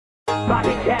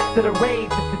Body capture the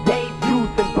rage of today's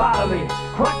youth and bottle it.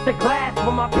 Crush the glass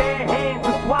with my bare hands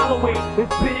and swallow it, and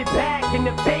spit it back in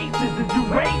the faces of you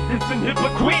racists and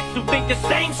hypocrites who think the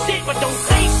same shit but don't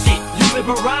say shit. You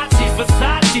Liberace's,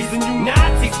 Versace's, and you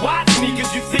Nazis. Watch me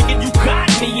cause you thinking you got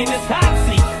me in this hot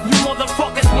seat. You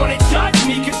motherfuckers wanna judge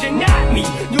me cause you're not me.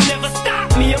 You'll never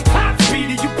stop me, I'm top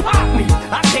speed you pop me.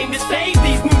 I came to save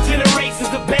these new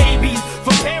generations of babies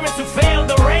from parents who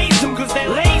failed to raise them cause they're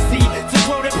lazy. To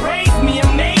grow to praise me,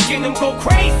 I'm making them go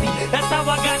crazy. That's how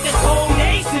I got this whole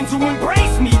nation to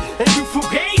embrace me. And you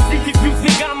fugazi if you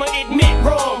think I'ma admit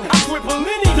wrong. I cripple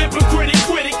any hypocritic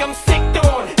critic I'm sicked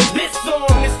on. And this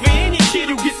song is for any kid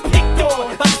who gets picked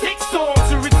on. A sick song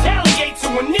to retaliate to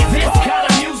when this kind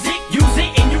of music, use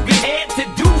it and you get amped to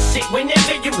do shit.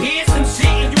 Whenever you hear some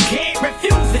shit and you can't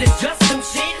refuse it, it's just some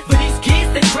shit for these kids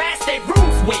that trash their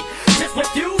rooms with. Just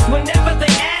refuse whenever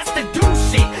they ask to do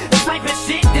shit. The type of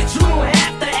shit that you don't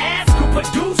have to ask who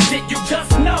produced it, you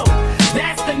just know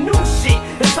that's the new shit.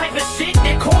 The type of shit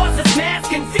that causes mass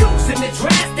confusion, the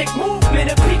drastic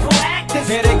movement of people acting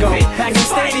there they go, back in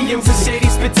stadiums and shady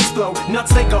spits explode.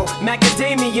 Nuts they go,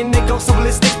 macadamian they go so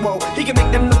ballistic. Whoa, he can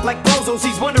make them look like bozos.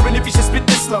 He's wondering if he should spit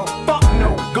this slow. Fuck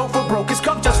no, go for broke. His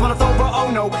cup just runneth over.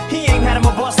 Oh no, he ain't had him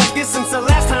a boss like this since the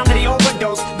last time that he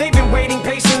overdosed. They've been waiting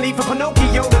patiently for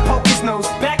Pinocchio to poke his nose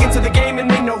back into the game, and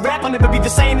they know rap will never be the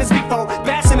same as before.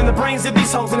 Bashing in the brains of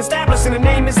these hoes and establishing a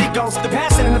name as he goes. The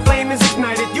passion and the flame is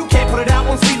ignited. You can't put it out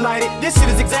once we light it. This shit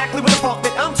is exactly what the fuck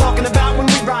that I'm talking about when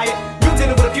we riot. You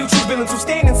dealing with a few true villains who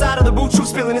stand inside of the boot, true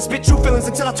spilling and spit true feelings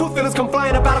until our true feelings come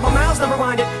flying up out of our mouths. Never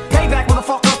mind it. Payback,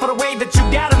 motherfucker, for the way that you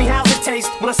doubted me. How's it taste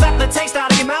when I slap the taste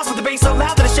out of your mouth with the bass so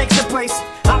loud that it shakes the place?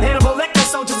 I'm Hannibal Lecter,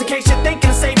 so just in case you're thinking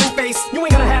of saving face, you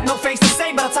ain't gonna have no face to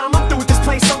say by the time I'm through with this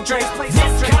place. So Dre,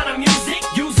 this kind of music,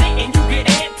 use it and you get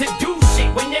amped to do shit.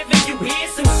 Whenever you hear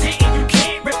some shit and you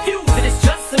can't refuse it, it's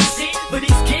just some shit for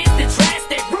these kids that trash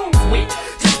their rooms with.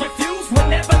 Just refuse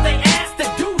whenever they ask to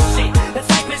do shit. The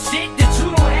type of shit that you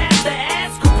don't have to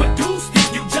ask who produced it,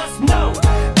 you just know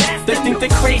that's they think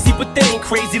they're crazy, but they ain't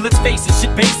crazy. Let's face it,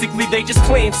 shit basically they just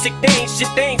playing sick. They ain't shit,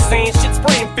 they ain't saying shit.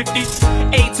 Spraying 50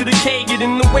 A to the K, get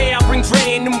in the way. I bring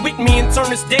Dre and them with me and turn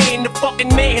this day into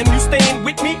fucking mayhem. You staying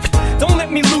with me? Don't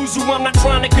let me lose you. I'm not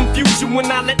trying to confuse you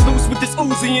when I let loose with this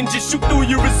Uzi and just shoot through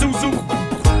your Isuzu.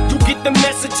 You get the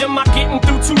message, am I getting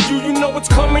through to you? You know what's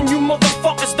coming, you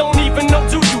motherfuckers don't even know,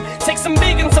 do you? Take some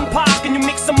big and some pop and you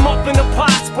mix them up in a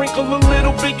pot. Sprinkle a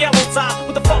little Big L on top.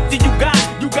 What the fuck do you got?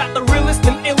 You got the realest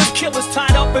and illest killers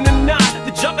tied up in a knot.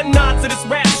 The juggernauts of this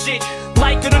rap shit,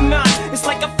 like it or not. It's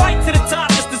like a fight to the top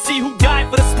just to see who died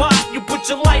for the spot. You put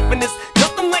your life in this,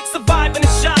 nothing like surviving a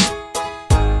shot.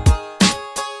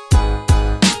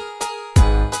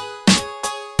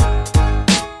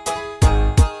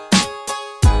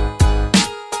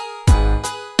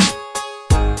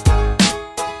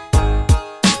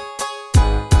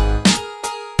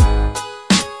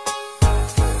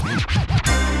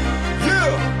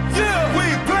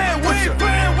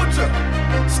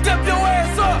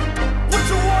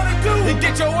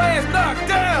 Get your ass knocked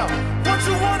down. What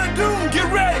you wanna do? Get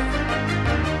ready.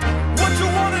 What you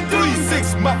wanna do?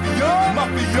 3-6 Mafia,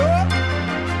 Mafia.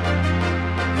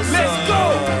 Let's go.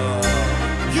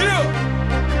 Yeah.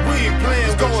 We ain't playing.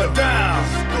 It's going down.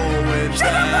 It's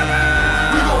going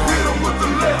down. We gon' hit him with the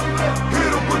left,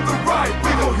 hit him with the right.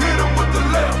 We gon' hit him with the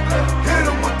left, hit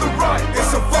him with the right.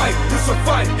 It's a fight. It's a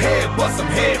fight. Head bust him,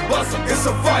 head bust him. It's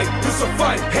a fight. It's a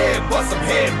fight. Head bust him,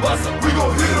 head bust him. We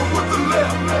gon' hit him with the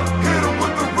left, hit him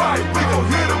with the right. We gon'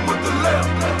 hit him with the left,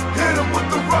 hit him with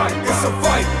the right. It's a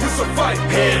fight. It's a fight.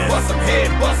 Head bust him, head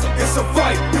bust him. It's a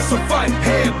fight. It's a fight.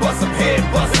 Head bust him, head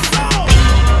bust him.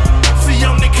 See,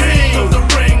 I'm the king of the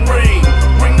ring, ring.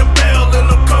 Ring the bell and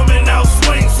I'm coming out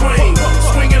swing, swing.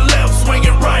 Swinging left,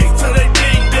 swinging right till they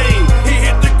ding, ding. He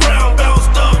hit the ground,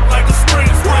 bounced up like a spring,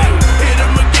 spring. Hit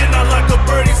him again, I like a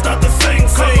birdie, start to sing,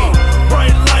 sing.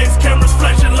 Bright lights, cameras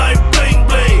flashing like bling,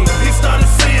 bling. He started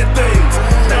seeing things.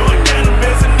 Now I got him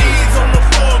as a knees on the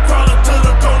floor, crawling to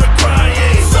the corner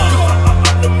crying.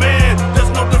 I'm the man, there's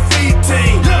no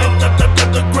defeating.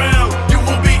 And the ground, you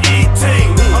will be eating.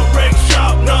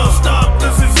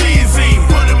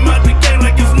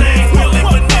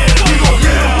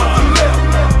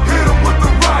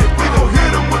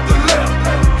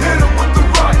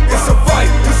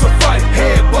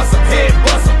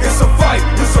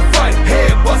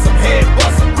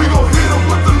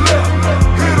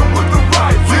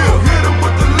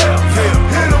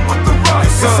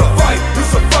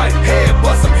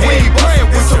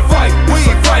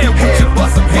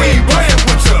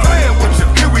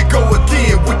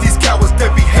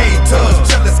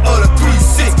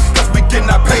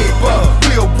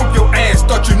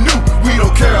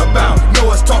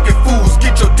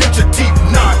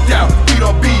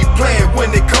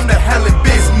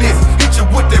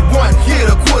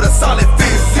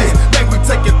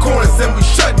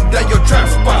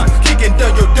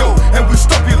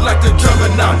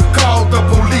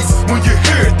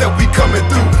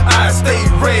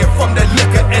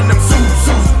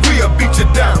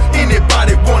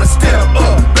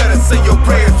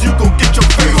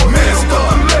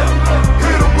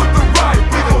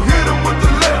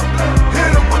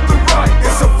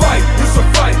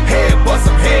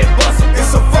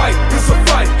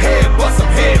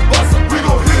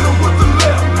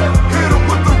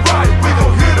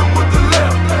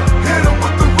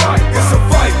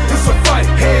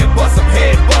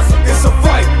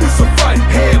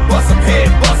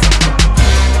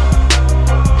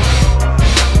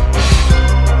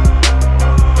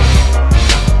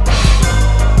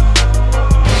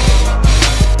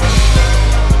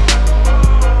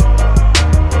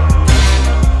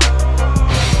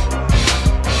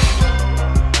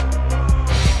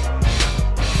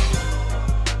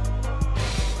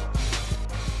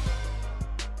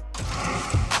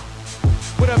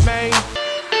 What up, man?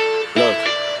 Look,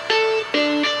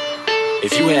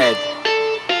 if you had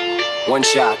one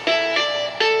shot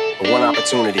or one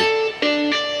opportunity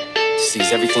to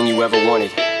seize everything you ever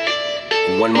wanted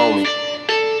in one moment,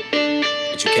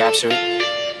 would you capture it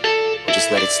or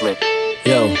just let it slip?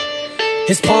 Yo.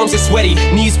 His palms are sweaty,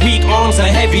 knees weak, arms are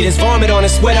heavy. There's vomit on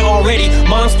his sweater already.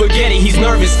 Mom's spaghetti, he's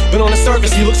nervous, but on the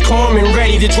surface he looks calm and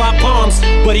ready to drop bombs.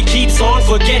 But he keeps on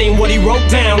forgetting what he wrote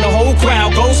down. The whole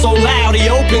crowd goes so loud, he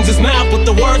opens his mouth, but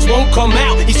the words won't come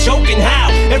out. He's choking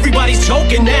how? Everybody's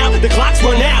choking now. The clock's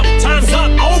run out, time's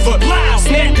up, over, loud.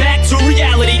 Snap back to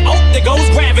reality. Oh, there goes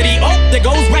gravity. Oh, there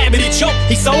goes rabbit, he choke.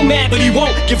 He's so mad, but he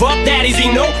won't give up. Daddies,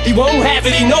 he know he won't have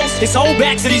it. He knows his whole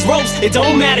back to these ropes. It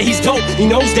don't matter, he's dope. He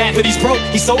knows that, but he's broke.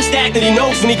 He's so stagnant, he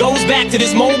knows when he goes back to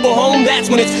this mobile home, that's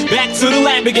when it's back to the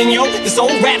lab again, yo. This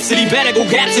old rhapsody better go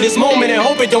capture this moment and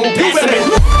hope it don't pass him.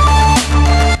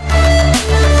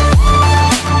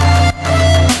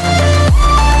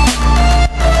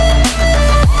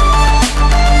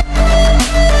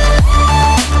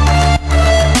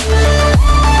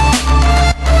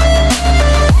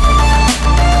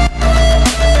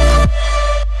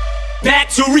 Back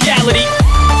to reality.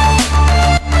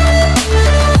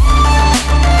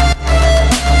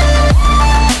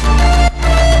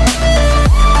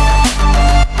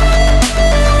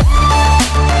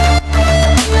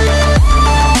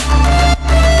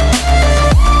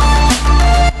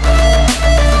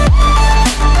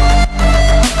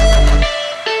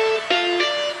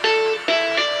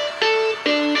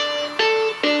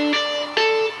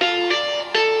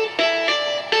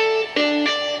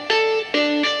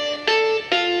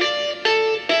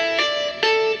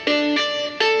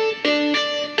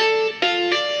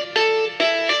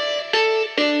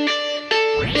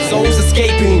 Souls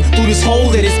escaping through this hole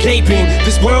that is gaping.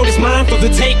 This world is mine for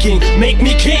the taking. Make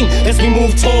me king as we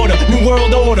move toward a new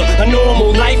world order. A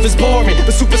normal life is boring,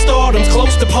 but superstardom's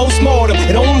close to postmortem.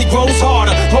 It only grows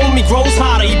harder, homie grows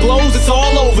hotter. He blows, it's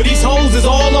all over. These hoes is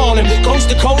all on him. Coast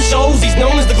to coast shows, he's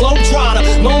known as the Globetrotter.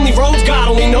 Lonely roads, God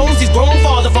only knows he's grown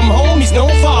farther from home. He's no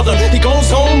father. He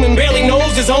goes home and barely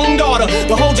knows his own daughter.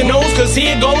 But hold your nose, cause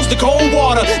here goes the cold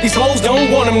water. These hoes don't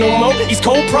want him no more. He's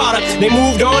cold product. They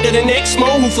moved on to the next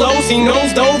mo who flows. He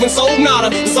knows dove and sold nada.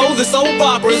 So the soap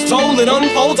opera is told, it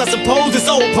unfolds. I suppose it's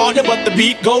old partner, but the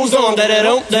beat goes on.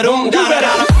 Da-da-dum, da-dum,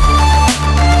 da-da-da.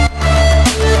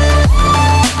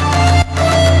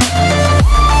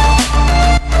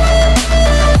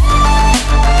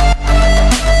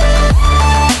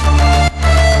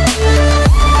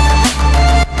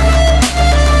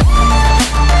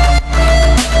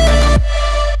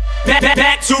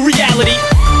 Back to reality.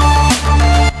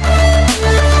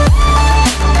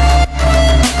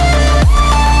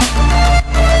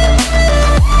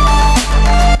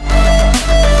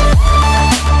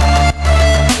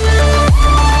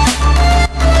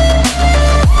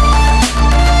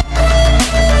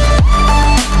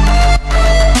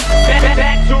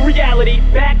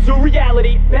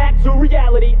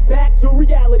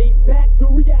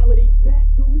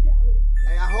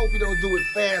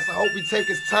 I hope he take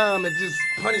his time and just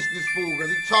punish this fool because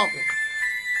he's talking.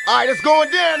 All right, it's going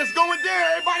down. It's going down.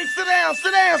 Everybody sit down,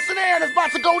 sit down, sit down. It's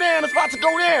about to go down. It's about to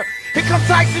go down. Here comes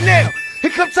Tyson now.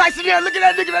 Here comes Tyson now. Look at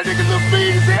that nigga. That nigga little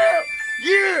feet is here.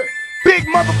 Yeah. Big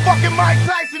motherfucking Mike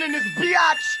Tyson in this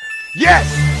biatch. Yes.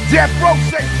 Death Row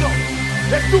say so.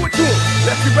 Let's do it to him.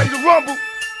 Let's get ready to rumble.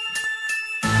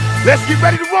 Let's get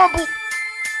ready to rumble.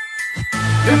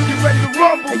 Let's get ready to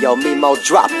rumble. Hey, yo, Mimo,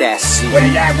 drop that shit. Where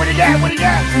he at? Where he at? Where he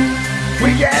at? Where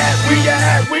you at? Where you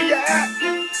at? Where you at?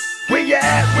 Where you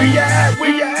at? Where you at? Where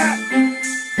you at?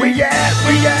 Where you at?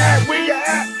 Where you at? Where you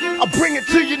at? I'll bring it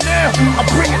to you now. I'll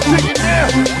bring it to you now.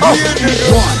 Oh, yeah,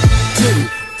 nigga. 1,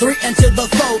 2, 3 into the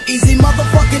 4. Easy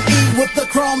motherfucking E with the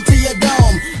chrome to your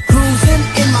dome. Cruising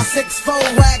in my 6'4"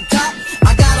 rag top.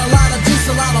 I got a lot of juice,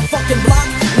 a lot of fucking block.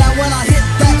 Now when I hit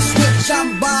that switch,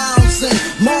 I'm bouncing.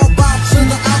 More bounce in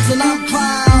the ounce and I'm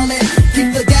clowning.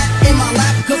 Keep the gap in my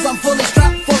lap cause I'm fully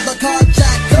strapped for the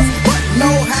carjackers. But no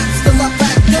hats cause I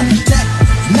packed them. Check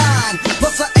 9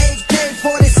 plus a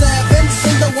AK-47.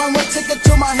 Send the one with ticket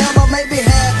to my hell or maybe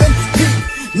heaven. Peep,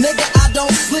 nigga, I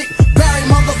don't sleep. Bury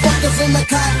motherfuckers in the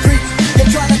concrete. You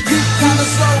try to creep kinda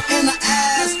slow in the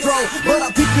Astro, but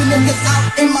I peep you niggas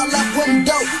out in my left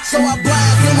window. So I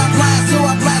blast and I blast till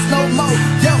I blast no more.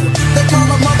 Yo, they call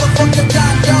a motherfucker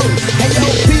John Doe. Hey yo,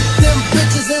 peep them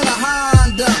bitches in a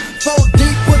Honda. 4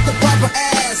 deep with the proper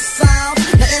ass sound.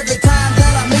 Now every time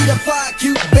that I meet a fly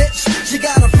cute bitch, she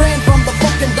got a friend from the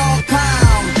fucking dog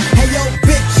pound. Hey yo,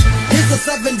 bitch, here's the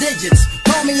 7 digits.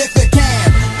 Call me if you can,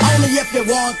 only if you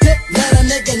want it. Let a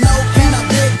nigga know, can I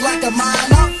dig like a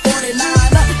miner?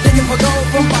 49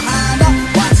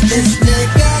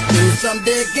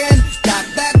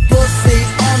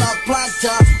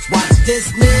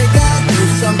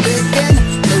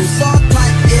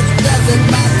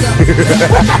 got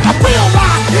a real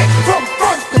live hit from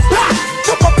front to back.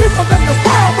 To my people in the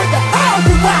world, where the hell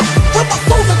you at? Where my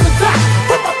soldiers is at?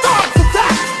 Where my dogs is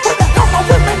at? Where the hell my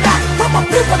women at? Where my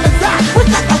people is at? We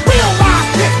got a real live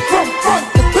hit from front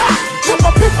to back. To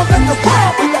my people in the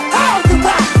world, where the hell you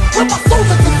at? Where my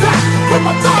soldiers is at? Where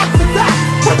my dogs is at?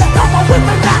 Where the hell my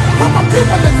women at? Where my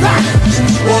people is at?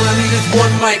 All I need is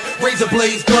one mic, razor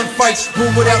blades, gunfights,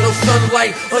 room without no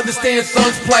sunlight. Understand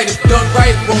sun's plight, if done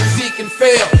right, won't seek and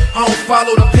fail. I don't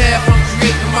follow the path, I'm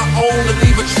creating my own to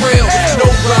leave a trail. No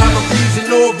rhyme or reason,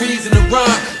 no reason to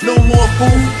rhyme. No more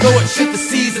food for thought, shit the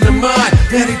season of mine.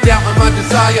 Now they doubting my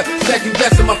desire, second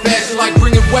guessing my passion, like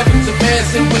bringing weapons of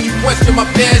mass. And when you question my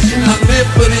passion, I live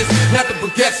for this, not the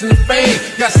baguettes and the fame.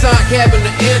 Got signed cabin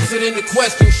to answer, then the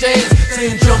question changed.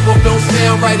 Saying jump up don't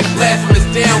sound right, it's blasphemous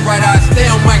downright. I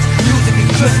astound mics, music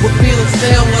is just what feelings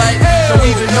sound like. So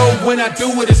even though when I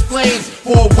do it it's flames,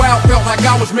 for a while felt like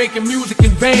I was making music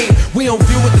in vain. We don't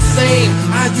view it the same,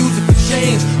 I use it for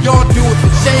change. Y'all do it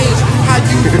for change, I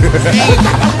use it for change. I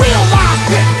got a real live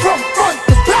hit from front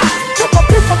to back. To my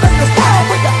people in the world,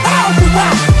 where the hell you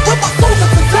at? Where my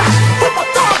soldiers is at? Where my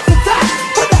dogs is at?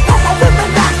 Where the hell my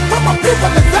women at? Where my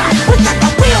people is at? We got a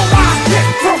real live hit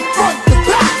from front to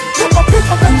back. To my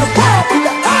people in the world, where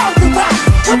the hell you at?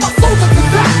 Where my soldiers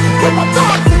is at? Where my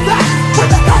dogs is at? Where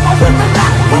the hell my women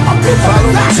at? Where my people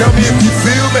is at? Tell me if you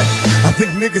feel me. I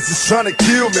think niggas is trying to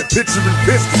kill me. Picturing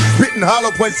pistols, spitting hollow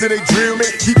points till they drill me.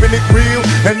 Keeping it real,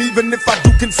 and even if I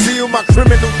do conceal my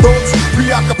criminal thoughts,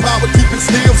 preoccupied with keeping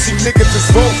still. See niggas is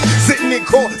folks sitting in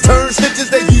court, turn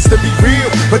snitches. They used to be real,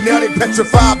 but now they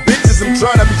petrified bitches. I'm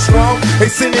trying to be strong. They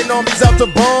sending armies out to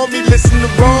bomb me. Listen to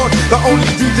Ron, the only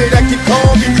DJ that can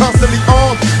calm me. Constantly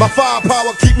on my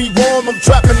firepower, keep me warm. I'm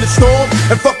trapping the storm,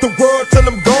 and fuck the world till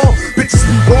I'm gone. Bitches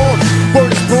be born,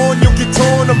 word is born, you'll get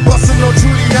torn. I'm busting on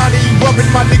Giuliani, rubbing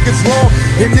my niggas wrong.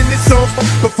 And in this song,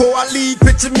 before I leave,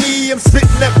 picture me, I'm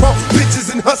spitting that pump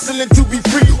bitches and hustling to be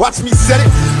free. Watch me set it,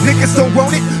 niggas don't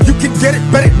want it, you can get it,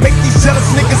 bet it. Make these jealous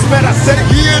niggas mad, I said it,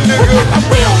 yeah nigga. We got a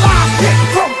real live hit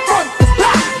from front to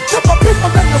back. To my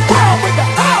people in the world, where the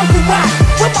hell you at?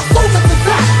 Where my soldiers is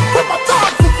at? Where my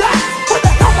dogs is at? Where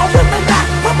the hell my women at?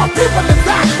 Where my people is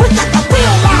at? We got a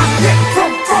real live hit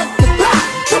from front to back.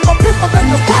 To my people in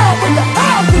the world, where the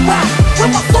hell you at?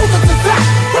 Where my soldiers is at?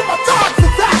 Where my dogs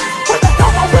is at? Where the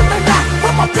hell my women at?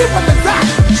 Where my people is at?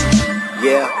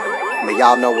 Yeah, man,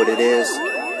 y'all know what it is.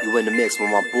 You in the mix with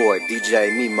my boy,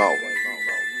 DJ Mimo.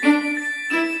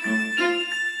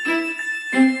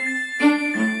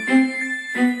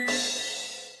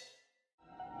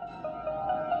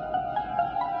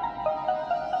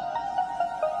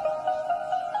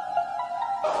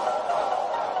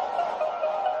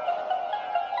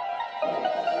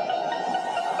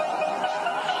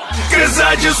 Cause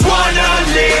I just wanna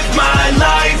live my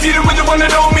life. You don't really wanna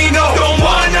know me, no. Don't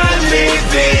wanna live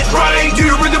it right.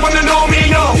 You don't really wanna know me,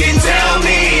 no. You tell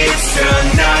me it's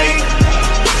tonight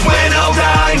when I'll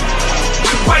die,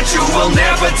 but you will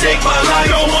never take my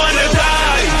life. Don't wanna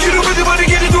die. You don't really wanna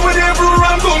get into whatever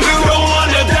I'm gonna do. Don't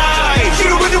wanna die.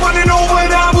 You don't really wanna know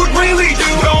what I would really do.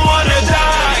 Don't wanna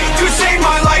die. To save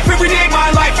my life, every day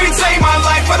my life, insane my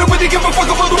life. I don't really give a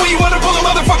fuck about the way you wanna pull a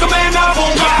motherfucker, man. I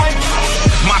won't die.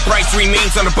 My price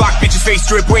remains on the block, bitches face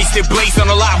drip, wasted, blaze on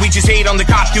the lot. We just hate on the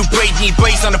cop, do blade, need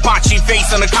blaze on the pot, she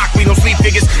face on the cock. We don't sleep,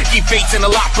 figures, keep fates in the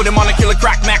lot. Put him on a killer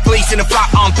crack, Mac lace in the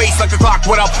flop, on pace like a clock.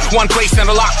 What up? One place on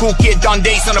the lock, cool kid, done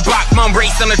days on the block. Mom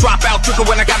race on the dropout, trickle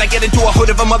when I gotta get into a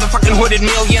hood of a motherfucking hooded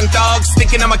million thugs.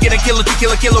 Thinking I'ma get a killer to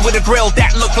kill a killer with a grill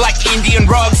that look like Indian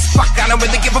rugs. Fuck, I don't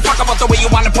really give a fuck about the way you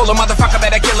wanna pull a motherfucker,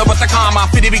 better kill her with the karma.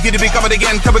 Fitty be covered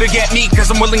again, cover to get me, cause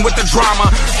I'm willing with the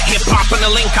drama. Hip hop and the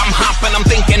link, I'm hopping, I'm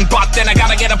thinking, but then I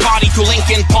gotta get a body to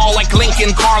Lincoln. Paul like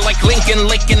Lincoln, car like Lincoln,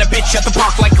 licking a bitch at the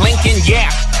park like Lincoln,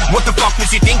 yeah. What the fuck was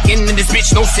you thinking? And this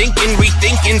bitch no sinking,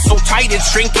 rethinking, so tight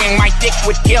it's shrinking. My dick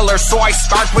would kill her, so I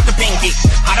start with the pinky.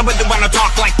 I don't really wanna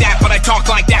talk like that, but I talk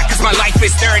like that cause my life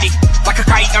is dirty. Like a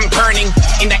kite I'm turning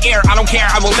in the air, I don't care,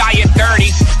 I will die at 30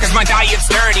 cause my diet's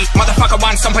dirty. Motherfucker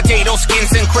wants some potato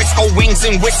skins and Crisco wings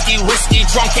and whiskey, risky,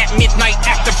 drunk at midnight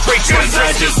at the fridge. Cause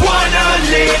I just wanna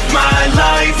live my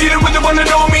life. You don't really wanna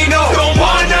know me, no. Don't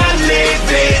wanna live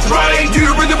it right.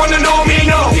 You don't really wanna know me,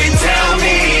 no. You tell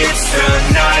me it's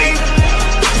tonight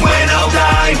when I'll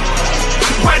die,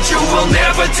 but you will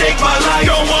never take my life.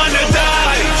 Don't wanna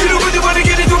die. You don't really wanna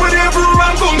get into whatever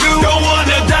I'm gonna do. Don't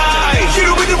wanna die. You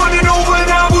don't really wanna know what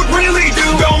I would really do.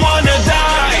 Don't wanna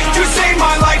die. To save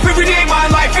my life, every day my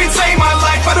life, insane my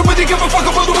life. I don't really give a fuck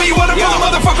about the way you wanna pull a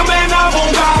motherfucker, man. I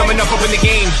won't die. Coming up in the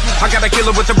game, I got a killer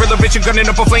with a real vision, gunning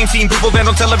up a flame team. People that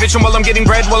on television while I'm getting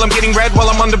bread, while I'm getting red, while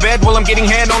I'm on the bed, while I'm getting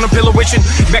head on a pillow wishing.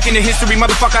 Back in the history,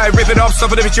 motherfucker, I rip it up. Some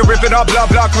of the bitch, you rip it up, blah,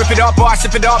 blah, rip it up, or I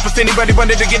sip it up. If anybody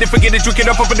wanted to get it, forget it, drink it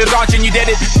up in the dodge and you dead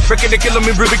it. Breaking the killer,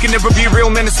 me Ruby can never be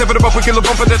real, man. Step it up, we kill a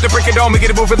bumper that they break it on. We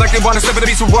get it moving like they wanna step it a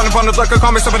piece of one upon it like a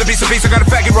comic, step it a piece of piece. I got a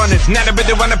faggot running. Now the bit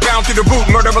they wanna bound to the root,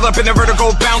 murder all up in the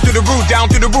vertical, bound to the root, down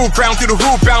to the roof, crown to the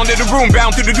hoop, bound to the room,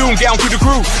 bound to the doom, down to the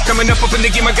crew. Coming up in the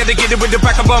game, I gotta get it with the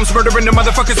back of bums, murdering the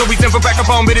motherfuckers, always never back up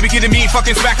on. Better be kidding me,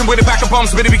 fucking smacking with the back of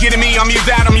bums. Better be kidding me, I'm your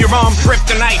dad, I'm your mom. Rip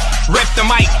the knife, rip the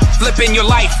mic, flipping your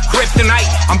life, kryptonite.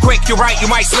 I'm quick, you're right, you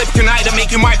might slip tonight. I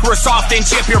make you Microsoft and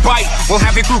chip your bite. We'll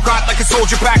have your crew caught like a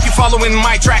soldier pack. You following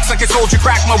my tracks like a soldier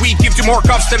crack. My weed gives you more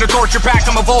cuffs than a torture pack.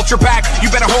 I'm a vulture pack, you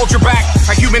better hold your back.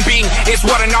 A human being is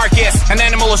what a narc is. An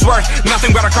animal is worth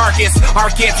nothing but a carcass. Our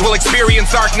kids will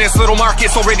experience darkness. Little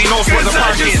Marcus already knows where the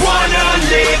park is. I just wanna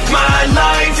live my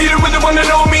life. You don't really wanna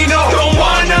know me, no. Don't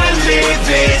wanna live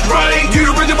it right. You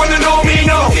don't really wanna know me,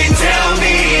 no. You can tell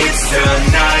me it's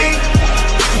tonight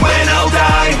when I'll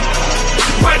die,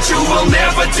 but you will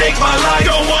never take my life.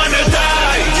 Don't wanna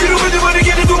die. You don't really wanna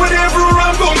get into whatever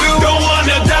I'm gon' do. Don't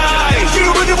wanna die. You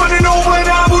don't really wanna know what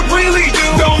I would really do.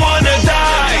 Don't wanna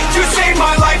die. You save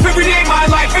my life every day, my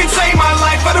life ain't save my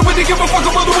life. I don't really give a fuck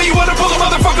about the way you wanna pull a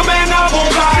motherfucker, man. I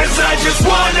won't lie. 'Cause I just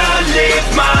wanna live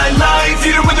my life.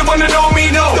 You don't really wanna know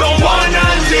me, no. Don't wanna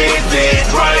live it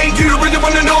right. You don't really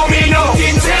wanna know me, no.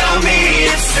 You can tell me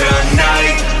it's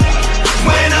tonight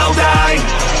when I'll die,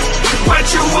 but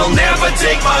you will never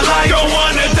take my life. Don't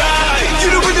wanna die.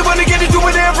 You don't really wanna get into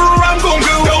whatever I'm gon'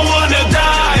 do. Don't wanna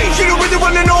die. You don't really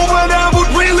wanna know what I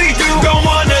would really do. Don't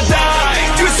wanna die.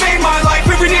 You save my life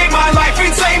every day, my life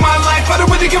ain't save my life. I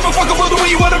don't really give a fuck about the way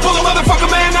you wanna pull a motherfucker,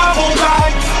 man. I won't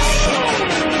lie.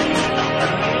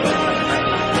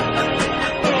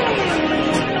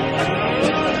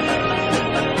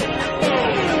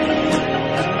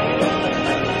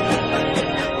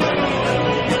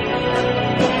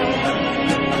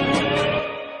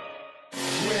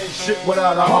 Shit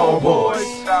without a homeboys.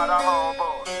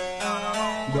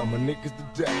 Got my niggas to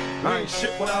death. I ain't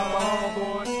shit without my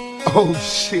homeboys. Oh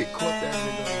shit, caught that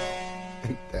nigga.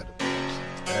 Ain't that a bitch?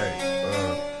 Hey,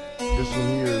 this one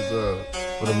here is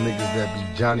for the niggas that be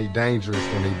Johnny Dangerous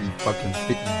when they be fucking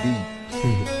 50 deep.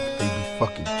 They be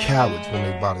fucking cowards when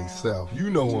they by themselves. You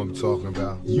know who I'm talking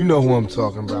about. You know who I'm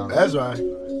talking about. That's right.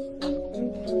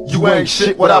 You ain't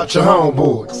shit without your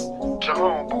homeboys. Your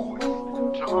homeboys.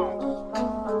 Your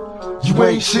homeboys. You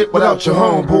ain't shit without your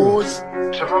homeboys.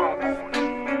 Your homeboys.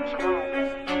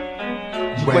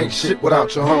 You ain't shit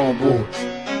without your homeboys.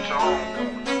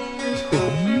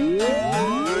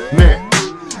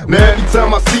 Now every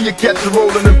time I see you catch you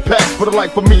rolling in packs, for the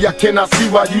life of me I cannot see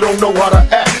why you don't know how to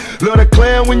act. Love the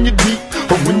clan when you're deep,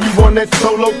 but when you on that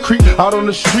solo creep, out on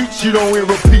the streets you don't hear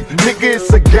repeat. Nigga,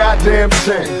 it's a goddamn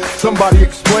shame. Somebody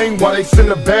explain why they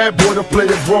send a bad boy to play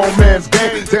a grown man's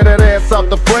game. Tear that ass out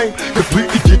the frame,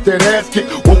 completely get that ass kicked.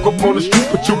 Woke up on the street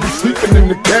but you'll be sleeping in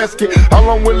the casket. How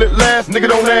long will it last? Nigga,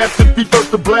 don't ask if he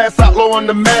first to blast. Outlaw on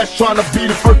the mask, trying to be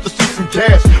the first to see some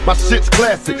cash. My shit's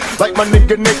classic, like my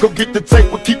nigga Nick, go get the tape.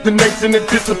 We'll keep the nation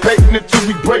anticipating until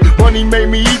we break. Money made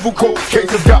me evil, cold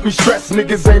cases got me stressed.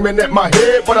 Niggas aiming at my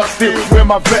head, but I still wear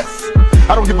my vest.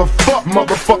 I don't give a fuck,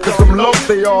 motherfuckers, I'm low.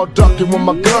 They all ducking when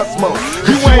my gun smoke.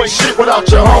 You ain't shit without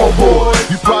your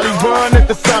homeboy. You probably run at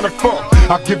the sound of funk.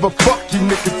 I give a fuck, you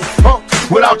niggas is punks.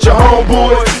 Without your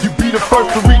homeboys, you be the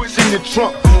first to reach in your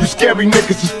trunk. You scary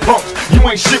niggas is punks. You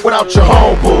ain't shit without your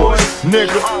homeboys,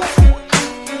 nigga.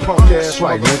 Punk ass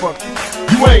right, nigga.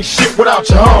 You ain't shit without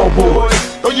your homeboys.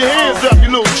 Throw your hands up, you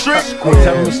little trick.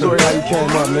 Tell me the story how you came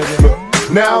up, nigga.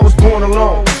 Now I was born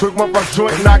alone, took my first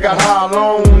joint and I got high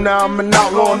alone. Now I'm an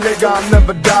outlaw nigga, I'll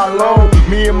never die alone.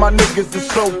 Me and my niggas is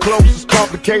so close, it's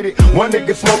complicated. One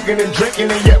nigga smoking and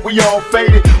drinking and yet we all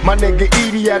faded. My nigga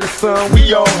Edie had a son,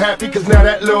 we all happy cause now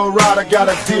that little rider got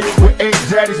a deal with 8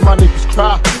 daddies. My niggas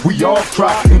cry, we all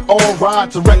cry and all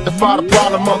ride to rectify the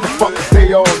problem. Motherfuckers,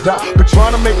 they all die. Been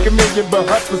trying to make a million but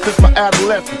hustling since my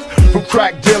adolescence. From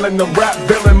crack dealing to rap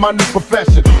villain, my new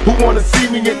profession. Who wanna see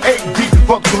me in 8D,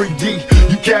 fuck 3D?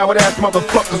 You coward ass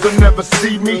motherfuckers will never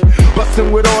see me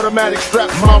bustin' with automatic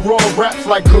straps, my raw raps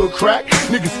like good crack.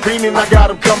 Niggas fiendin', I got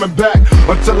them coming back.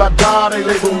 Until I die, they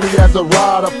label me as a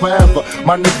rider forever.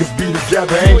 My niggas be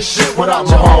together, ain't shit without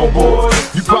my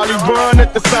homeboys. You probably run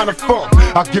at the sound of funk.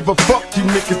 I give a fuck, you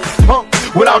niggas is punk.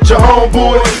 Without your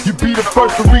homeboys, you be the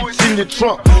first to reach in your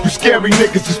trunk. You scary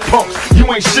niggas is punks. You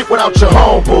ain't shit without your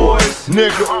homeboys,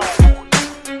 nigga.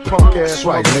 Punk ass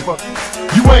right, nigga.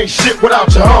 You ain't shit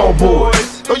without your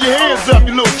homeboys. Throw your hands up,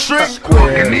 you little trick.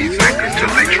 Walking these niggas till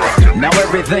they drop. Now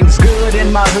everything's good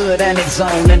in my hood and it's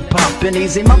on and pumping.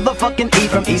 Easy motherfucking E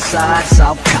from East Side,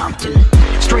 South Compton.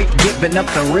 Straight giving up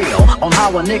the real on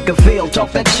how a nigga feel.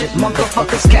 Talk that shit,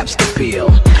 motherfuckers caps the peel.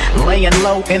 Laying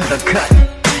low in the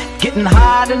cut. Getting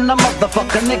high in the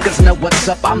motherfucker, niggas know what's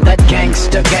up. I'm that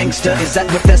gangster. Is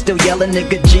that what they're still yelling?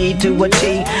 Nigga G to a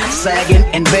T, sagging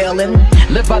and bailing.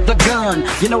 Live by the gun,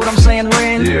 you know what I'm saying,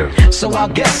 Ren? Yeah. So I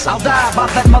guess I'll die by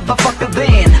that motherfucker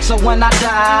then. So when I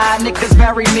die, niggas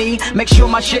bury me. Make sure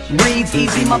my shit reads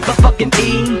easy motherfucking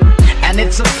E. And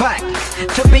it's a fact,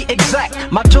 to be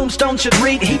exact, my tombstone should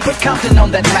read he put Compton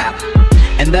on that map.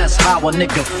 And that's how a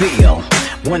nigga feel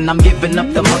when I'm giving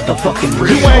up the motherfucking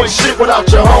real. You ain't shit without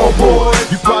your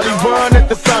homeboys. You probably run at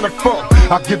the sound of funk.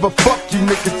 I give a fuck, you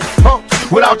niggas is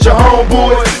punks. Without your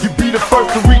homeboys, you be the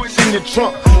first to reach in your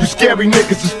trunk. You scary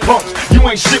niggas is punks. You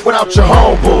ain't shit without your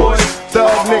homeboys. Thug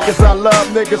niggas, I love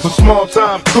niggas. From small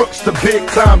time crooks to big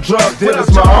time drug dealers,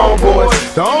 my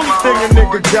homeboys. The only thing a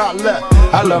nigga got left,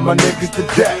 I love my niggas to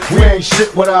death. We ain't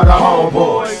shit without our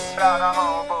homeboys.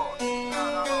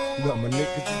 Love my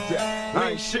niggas to death.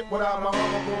 I ain't shit without my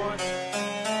homeboys.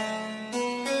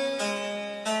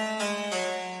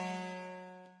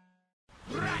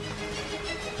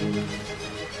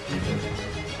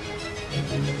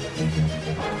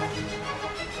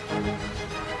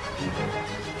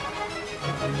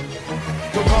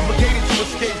 So complicated to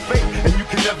escape fate, and you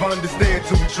can never understand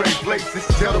till we trade places.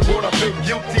 Tell the world I've been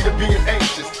guilty to being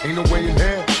anxious. Ain't no way in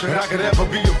hell that I could ever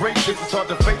be a rapist. It's hard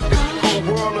to face this whole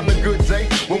world on a good day.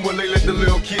 When will they let the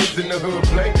little kids in the hood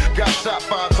play? Got shot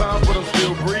 5 times, but I'm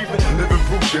still breathing. Living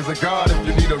proof there's a God if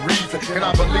you need a reason. And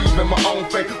I believe in my own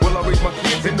faith. Will I raise my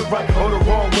kids in the right or the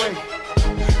wrong way?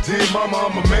 Dear mama,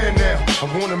 I'm a man now. I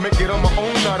wanna make it on my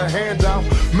own, not a handout.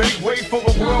 Make way for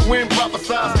a whirlwind,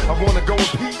 prophesize. I wanna go in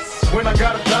peace when I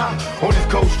gotta die on these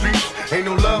cold streets. Ain't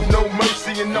no love, no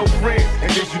mercy, and no friends. In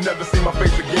case you never see my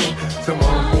face again, to my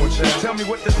unborn child. Tell me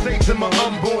what to say to my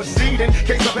unborn seed. In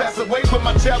case I pass away, but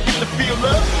my child get to feel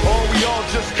love. Or we all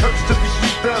just cursed to be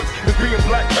street thugs and being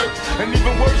black hurts. And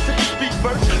even worse if you speak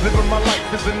first. Living my life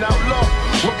as an outlaw.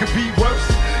 What could be worse?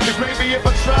 Cause maybe if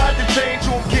I tried to change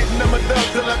who I'm kidding, I'm a thug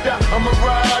till I die. I'm a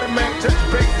ride, man, touch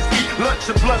bases, eat lunch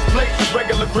and plus places.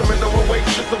 Regular criminal awaits,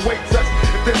 just a weight touch.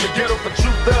 If there's a ghetto for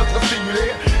true thugs, I'll see you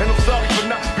there. And I'm sorry for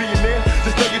not being there.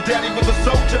 Just tell your daddy was a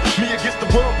soldier. Me against the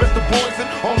world, best of boys and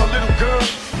all my little girls.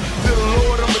 To the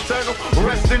Lord, I'm eternal.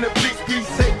 Rest in the peace, peace.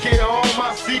 Take care of all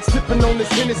my seats. Sipping on this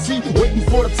Hennessy, waiting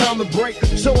for the time to break.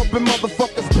 Show up and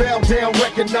motherfuckers bow down,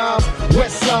 recognize.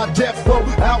 West side death row,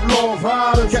 outlaw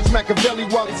riders. Catch Machiavelli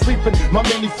while he's sleeping. My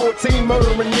mini 14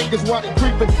 murdering niggas while they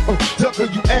creeping. Ducker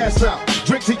you ass out,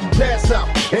 drink till you pass out.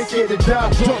 Ain't scared to die,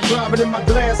 drunk driving in my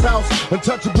glass house.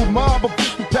 Untouchable mob of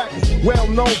 50 packers.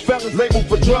 Well-known fellas labeled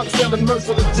for drugs, selling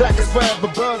merciless jackets. Forever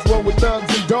buzz, roll with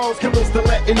thugs and dogs. Criminals still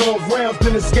letting off rounds,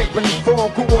 then escaping the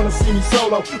fog. Who wanna see me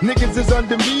solo? Niggas is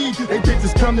under me, they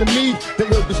bitches come to me. They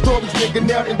heard the stories, nigga,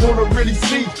 now they wanna really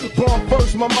see. Born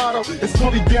first, my motto is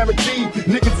fully guaranteed.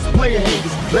 Niggas is player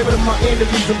haters, label them my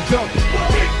enemies, I'm done.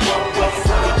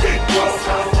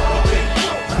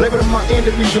 Label them my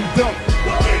enemies, I'm done.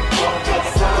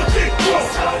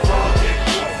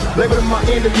 Label them my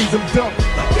enemies, I'm done.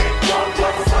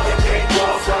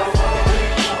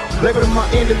 Label them my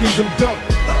enemies, I'm done.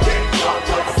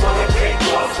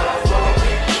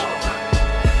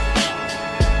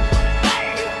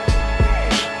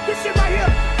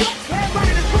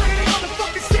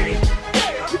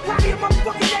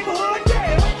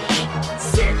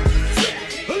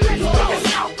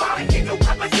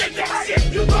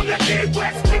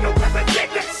 West, nigga, represent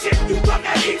that shit. You from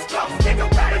that East Coast, nigga,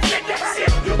 represent that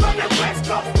shit. You from that West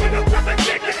Coast, nigga,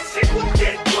 represent that shit.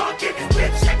 Get drunk, get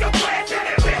bitch, shake a glass, and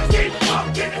it bitch, keep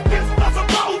walking. This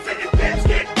motherfucker.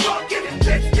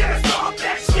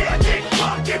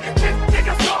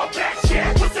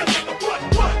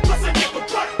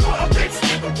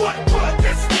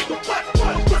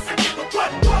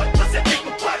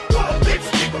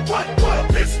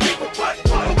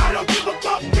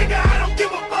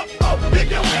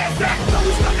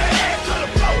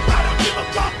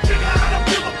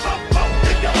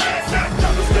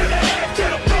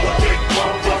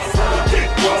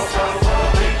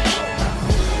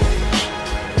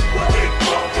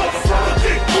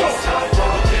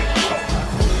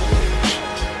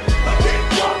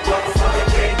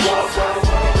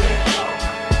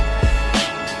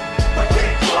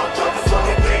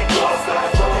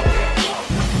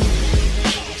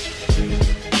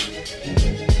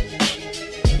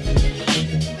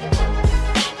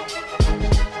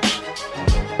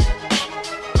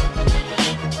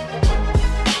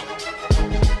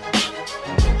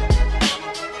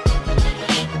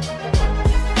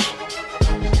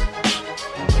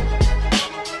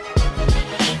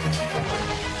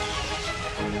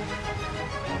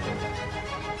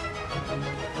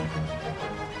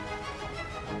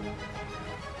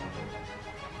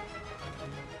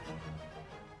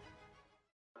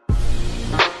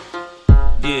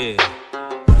 Yeah.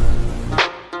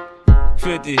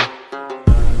 50.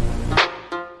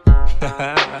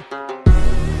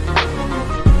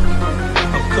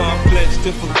 I'm complex,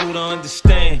 difficult to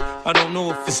understand. I don't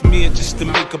know if it's me or just the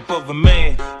makeup of a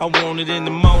man. I want it in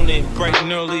the morning, bright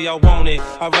and early, I want it.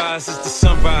 I rise as the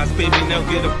sunrise, baby, now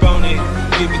get up on it.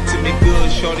 Give it to me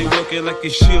good, shorty, work it like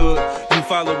it should. You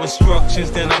follow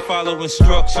instructions, then I follow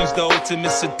instructions. The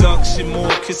ultimate seduction, more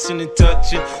kissing and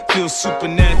touching. Feels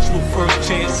supernatural, first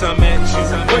chance I'm at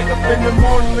you. Wake up in the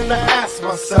morning and I ask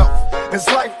myself, is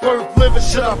life worth living?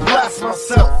 Should I blast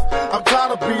myself? I'm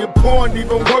tired of being poor and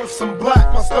even worse, I'm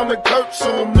black. My stomach hurts,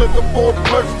 so I'm looking for a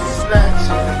purse to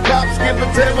snatch. Cops give a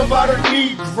damn about a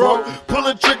Negro. Pull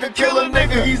a trigger, kill a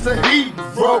nigga, he's a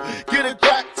hero. Get a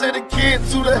crack to the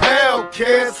kids, who the hell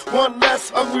cares? One less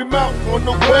hungry mouth on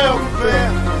the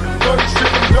welfare. Dirty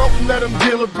shit and don't let them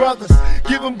deal with brothers.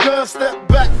 Give them guns, step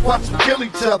back, watch them kill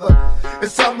each other.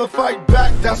 It's time to fight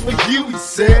back, that's what Huey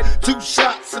said. 2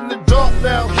 shots in the dark,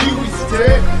 now Huey's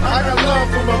dead. I got love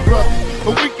for my brother,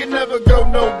 but we can never go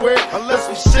nowhere unless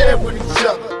we share with each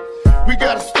other. We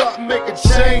gotta start making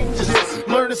changes.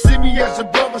 Learn to see me as a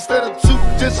brother instead of 2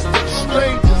 distant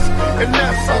strangers. And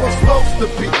that's how it's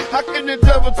supposed to be. How can the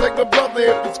devil take my brother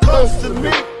if it's close to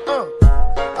me?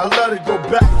 I let it go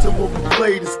back to what we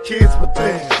played as kids, but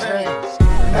things changed.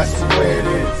 That's the way it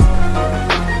is.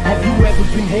 Have you ever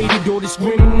been hated or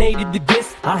discriminated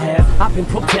against? I have. I've been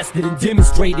protested and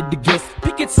demonstrated against.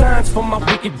 Picket signs for my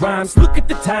wicked rhymes. Look at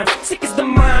the time. Sick is the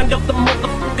mind of the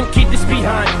motherfucking kid that's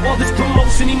behind. All this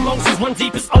commotion, emotions run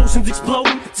deep as oceans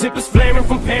exploding. Tempers flaring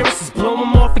from Paris, just blow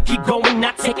them off and keep going.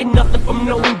 Not taking nothing from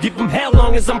no one. Give them hell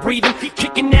long as I'm breathing. Keep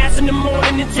kicking ass in the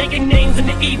morning and taking names in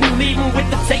the evening. Leaving with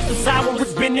the taste of sour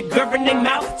with vinegar in their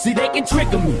mouth. See, they can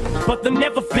trigger me, but they'll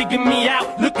never figure me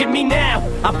out. Look at me now.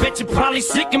 I bet you're probably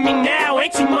sick of me now,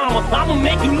 ain't you, mama? I'ma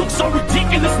make you look so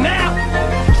ridiculous now.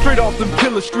 Straight off them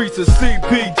killer streets of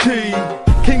CPT.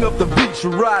 King up the beach, you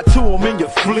ride to him in your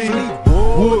fleet.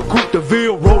 Wood, Coupe de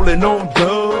Ville, rolling on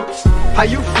dubs. How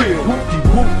you feel?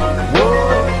 Whoop-de-whoop.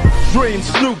 What? Dream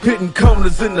Snoop hitting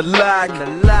corners in the lag.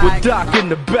 With Doc in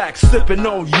the back, sipping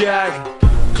on yak.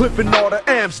 Clipping all the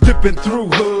amps, dipping through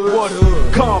hood. What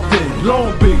hood? Compton,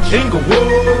 Long Beach,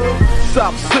 Inglewood.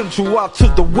 South Central out to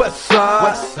the west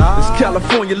side. This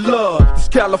California love, this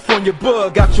California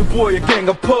bug. Got your boy a gang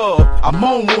of pub. I'm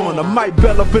on one, I might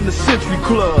bell up in the Century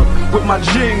Club. With my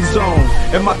jeans on,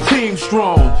 and my team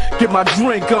strong. Get my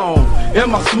drink on, and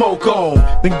my smoke on.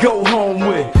 Then go home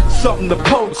with something to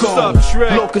poke on.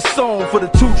 Locust song for the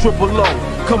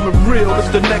 200. Coming real, it's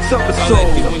the next episode. I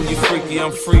like it when you freaky,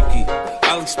 I'm freaky.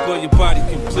 I'll explore your body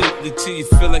completely till you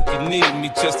feel like you need me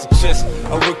chest to chest.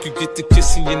 I work you, get the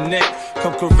kiss in your neck.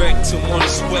 Come correct to wanna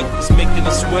sweat, it's making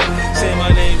us sweat. Say my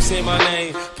name, say my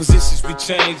name. Positions we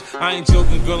change. I ain't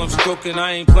joking, girl, I'm stroking.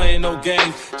 I ain't playing no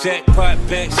games. Jackpot,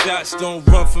 back shots, don't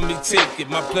run from me, take it.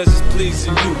 My pleasure's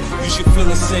pleasing you. You should feel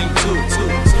the same too.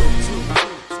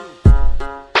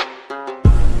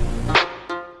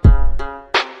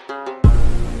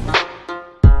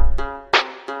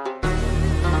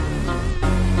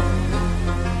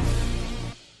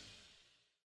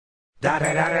 Da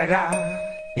da da da da.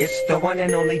 It's the one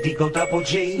and only Digo Double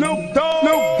G. Snoop Dogg.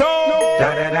 Snoop Dogg.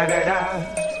 Da da da da da.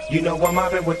 You know I'm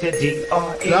mobbing with the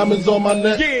D.R.E. Diamonds on my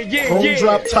neck. Chrome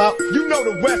drop top. You know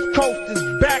the West Coast is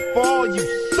back for all you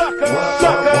suckers.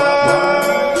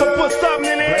 So put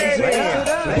something in the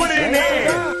air. Put it in the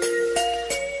air.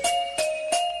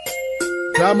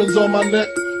 Diamonds on my neck.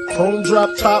 Chrome drop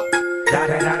top. Da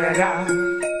da da da da.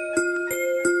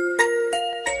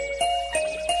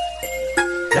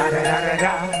 Da da da da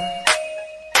da.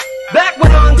 Back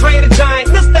with Andre the Giant,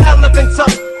 Mr. Elephant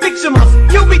Tuck. Picture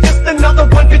us, you'll be just another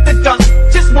one bit the dust.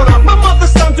 Just one of my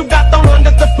mother's sons who got thrown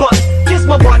under the bus. Kiss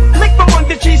my butt, lick from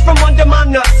under cheese from under my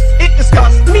nuts. It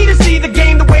disgusts me to see the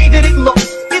game the way that it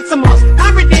looks. It's a must,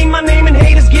 I redeem my name and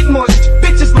haters get mushed.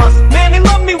 Bitches must, man, they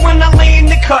love me when I lay in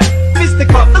the cut.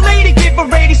 Fisticuff, the lady give a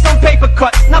lady some paper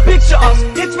cuts. Now picture us,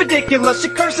 it's ridiculous, she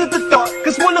curses the thought.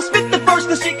 Cause when I spit the verse,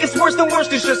 the shit gets worse than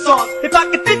worse, it's your sauce. If I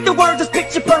could fit the words, this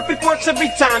picture perfect works every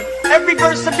time. Every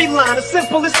verse, every line, as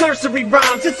simple as nursery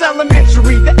rhymes. It's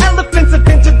elementary, the elephants have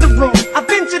entered the room. I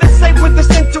venture to say with the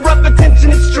center of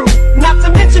attention, it's true. Not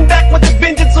to mention back with the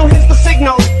vengeance, so here's the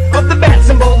signal of the bat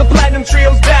symbol. The platinum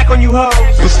trio's back on you hoes.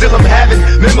 But still I'm having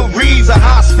memories of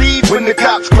high speed when the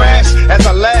cops crash. As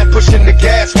I laugh, pushing the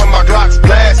gas when my Glocks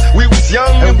blast. We was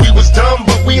young and we was dumb,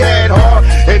 but we had heart.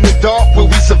 In the dark where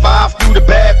we survived through the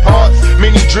bad parts.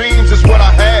 Many dreams is what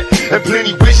I had, and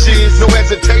plenty wishes. No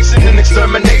hesitation in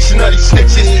extermination of these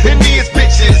snitches. And these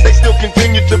bitches, they still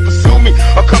continue to pursue me.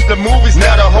 A couple of movies,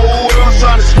 now the whole world's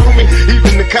trying to screw me.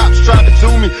 Even the cops tried to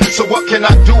do me. So what can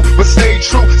I do but stay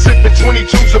true? Sipping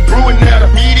 22s of brewing, now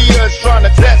the media is trying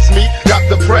to test me. Got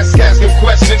the press asking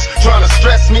questions, trying to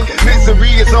stress me.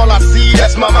 Misery is all I see,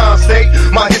 that's my mind state.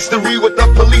 My history with the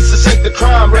police to shake the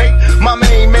crime rate. My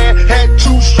main man had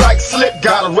 2 strikes slip,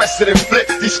 got arrested and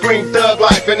flipped. He screamed thug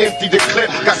life and emptied the clip.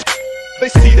 They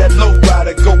see that low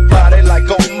rider go by, they like,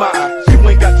 oh my. You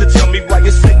ain't got to tell me why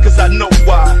you're sick, cause I know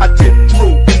why. I dip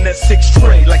through in that 6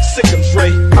 tray like Sick'em's Ray.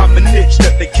 I'm an itch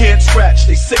that they can't scratch,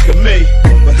 they sick of me.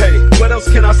 But hey, what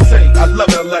else can I say? I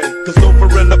love LA, cause over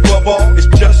and above all, it's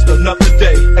just another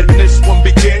day. And this one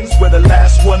begins where the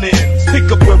last one ends.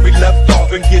 Pick up where we left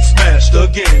off and get smashed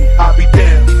again. I'll be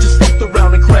damned, just fucked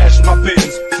around and crashed my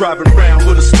Benz. Driving around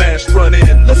with a smashed front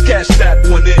end. Let's cash that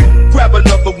one in. Grab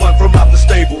another one from out the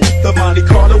stable. The Monte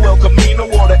Carlo, El Camino,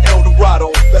 or the El Dorado.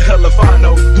 The hell if I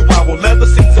know. Do I will leather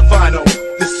seats of vinyl?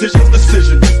 Decisions.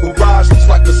 Garage looks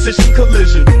like precision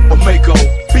collision. Or Mako.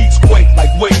 Beats quake like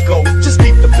Waco. Just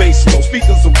keep the bass low.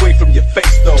 Speakers away from your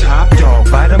face though. Top dog,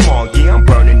 by them all, yeah, I'm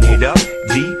burning it up.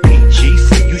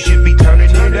 DPGC, you should be turning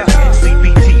it up.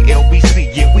 CBT,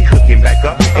 LBC, yeah, we hooking back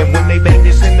up. And when they bang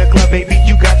this in the club, baby,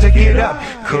 you got to get up.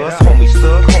 Cause homies,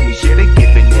 thug homies, yeah, they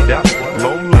giving it up.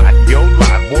 Low life, yo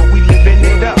life, boy, we living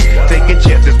it up. Taking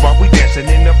chances while we dancing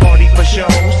in the party for show.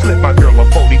 Slip my girl a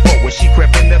 44 when she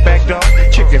crept in the back door.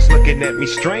 Chickens looking at me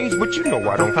strange, but you know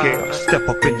I don't care. Step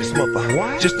up in this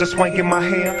mother, just a swank in my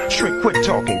hair. Shrink, quit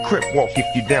talking, crip walk if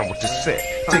you down with the set.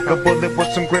 Take a bullet with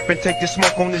some grip and take the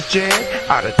smoke on this jam.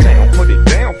 Out of town, put it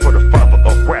down for the father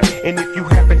of rap. And if you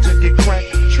happen to get cracked,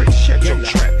 trick, shut your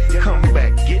trap. Come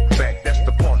back, get back, that's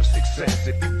the part of success.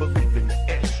 If you believe in the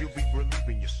S, you'll be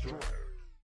relieving your stress.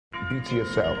 Be to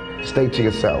yourself, stay to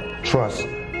yourself, trust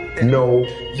nobody.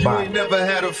 You ain't never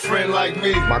had a friend like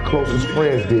me. My closest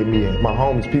friends did me in. My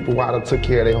homies, people who I done took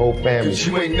care of their whole family. Cause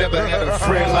you ain't never had a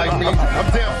friend like me.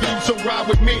 I'm down for you, so ride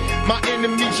with me. My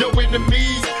enemies, your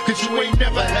enemies. Cause you ain't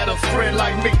never had a friend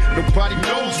like me. Nobody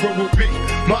knows where we'll be.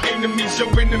 My enemies, your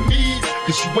enemies.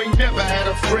 Cause you ain't never had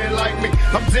a friend like me.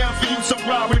 I'm down for you, so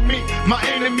ride with me. My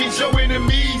enemies, your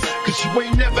enemies. Cause you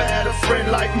ain't never had a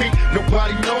friend like me.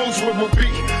 Nobody knows where we'll be.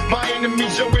 My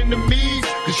enemies, your enemies.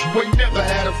 Cause you ain't never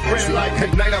had a friend like me.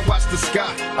 At night I watch the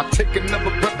sky, I take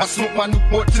another breath. I smoke my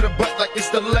Newport to the butt like it's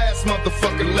the last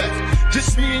motherfucker left.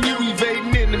 Just me and you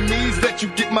evading enemies. Let you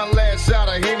get my last shot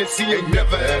of Hennessy. Ain't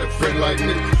never had a friend like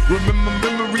me. Remember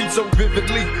memories so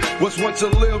vividly. Was once a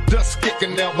little dust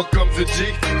kicking, now becomes a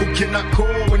G. Who cannot call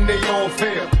when they all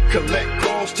fail? Collect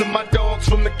calls to my dogs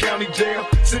from the county jail.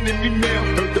 Sending me mail,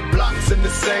 heard the blocks in the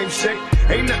same shape.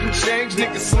 Ain't nothing changed,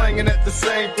 niggas slanging at the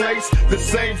same place. The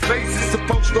same face is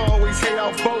supposed to always hate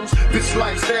our foes. This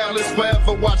lifestyle is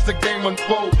forever, watch the game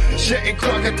unfold. Shedding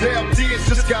crocodile tears,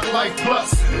 just got life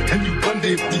plus. And you wonder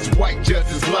if these white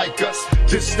judges like us.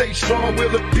 Just stay strong,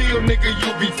 we'll appeal, nigga,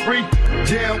 you'll be free.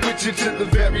 Down with you to the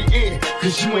very end,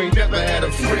 cause you ain't never had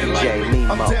a friend like me.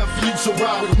 I'm down for you, so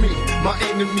ride with me. My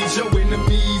enemies, your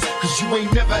enemies. Cause you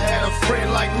ain't never had a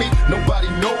friend like me. Nobody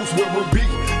knows where we'll be.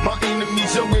 My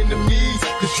enemies, your enemies.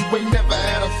 Cause you ain't never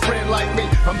had a friend like me.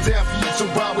 I'm down for you, so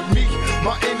ride with me.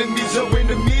 My enemies, your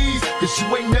enemies. Cause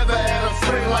you ain't never had a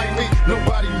friend like me.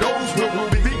 Nobody knows where we'll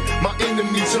be. My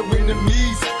enemies, your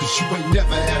enemies. Cause you ain't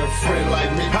never had a friend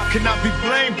like me. How can I be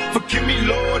blamed? Forgive me,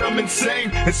 Lord, I'm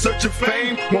insane. In search of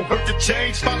fame, won't hurt to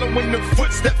change. Following the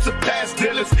footsteps of past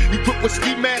dealers. We put with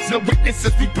ski masks, no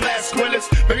witnesses, we blast squillers.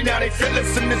 Maybe now they feel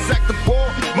us in this act of war.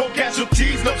 More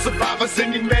casualties, no survivors.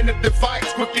 Any man that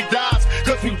defies quickly dies.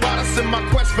 Cause we ride us in my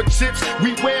quest for chips.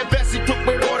 We wear vests equipped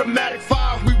with automatic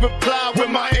fire. We reply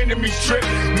when my enemies trip.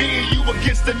 Me and you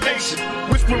against the nation.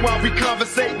 Whispering while we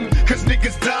conversating. Cause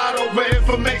niggas died over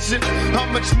information. How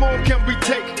much more can we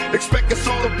take? Expect us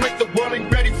all to break. The world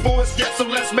ain't ready for us yet, so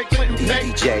let's make Clinton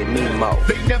take. DJ Mimo.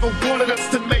 They never wanted us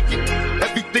to make it.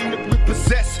 Everything that we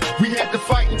possess, we had to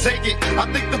fight and take it.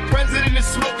 I think the president is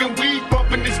smoking weed,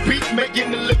 bumping his beat,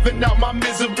 making a living out my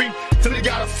misery. Till he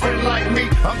got a friend like me.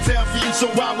 I'm down for you,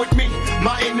 so ride with me.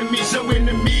 My enemies, your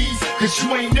enemies. Cause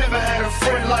you ain't never had a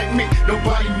friend like me.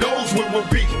 Nobody knows where we'll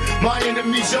be. My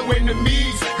enemies, your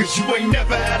enemies. Cause you ain't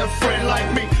never had a friend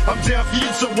like me. I'm down for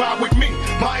you, so ride with me.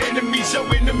 My enemies, your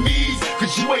enemies.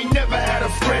 Cause you ain't never had a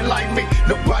friend like me.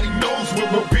 Nobody knows where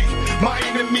we'll be. My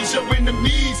enemies, your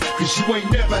enemies. Cause you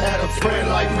ain't never had a friend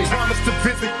like me. Promise to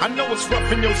visit, I know it's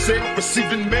rough in your cell.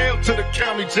 Receiving mail to the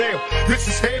county jail. This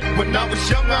is heaven. When I was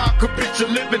younger, I could picture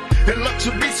living in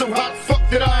luxury. So how the fuck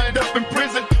did I end up in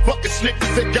prison? Fucking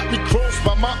snitches that got me crossed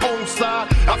by my own side.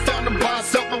 I found him by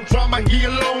himself on drama, he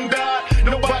alone died.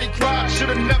 Nobody cried,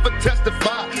 should've never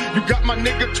testified. You got my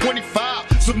nigga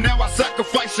 25, so now I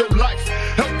sacrifice your life.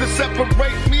 Help to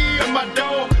separate me and my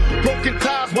dog.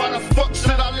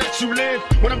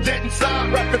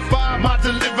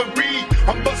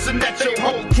 bustin' at your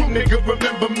whole crew, nigga,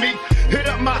 remember me. Hit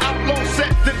up my outlaw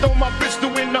set, then throw my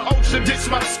pistol in the ocean, ditch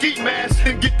my ski mask,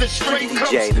 and get the straight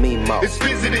coast. DJ Mimo. It's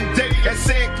visiting day at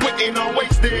San Quentin,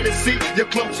 always there to see your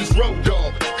closest road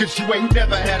dog. Cause you ain't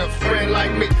never had a friend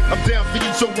like me. I'm down for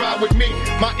you, so ride with me.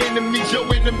 My enemies, your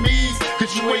enemies.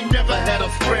 Cause you ain't never had a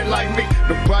friend like me.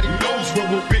 Nobody knows where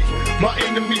we'll be. My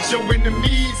enemies, your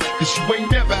enemies. Cause you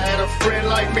ain't never had a friend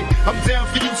like me. I'm down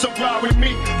for you, so ride with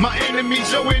me. My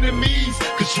enemies, your enemies.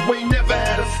 Cause you ain't never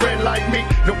had a friend like me.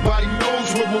 Nobody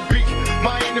knows where we'll be.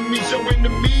 My enemies, your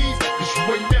enemies. Cause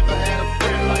you ain't never had a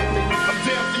friend like me. I'm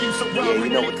down for you, so ride with me. Yeah, you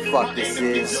know what the fuck this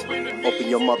is. Open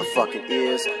your motherfucking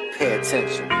ears. Pay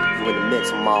attention. You in the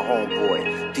mix with my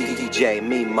homeboy, DJ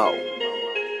Mimo.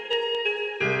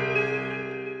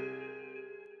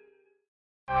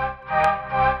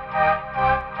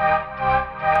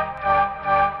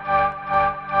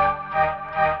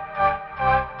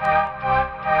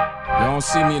 Y'all don't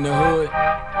see me in the hood,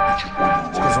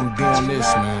 it's cause I'm doing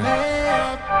this,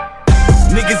 man.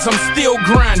 Niggas, I'm still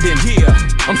grinding, yeah.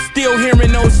 I'm still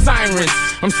hearing those sirens.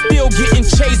 I'm still getting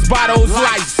chased by those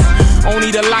lights.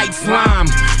 Only the lights lime,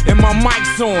 and my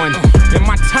mic's on. And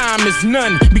my time is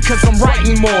none, because I'm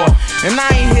writing more. And I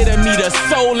ain't here to meet a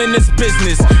soul in this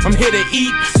business. I'm here to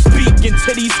eat, speak,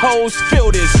 until these hoes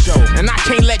feel this show. And I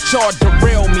can't let y'all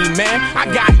derail me, man. I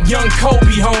got young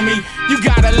Kobe, homie. You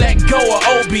gotta let go of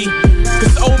Obi,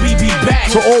 cause Obi be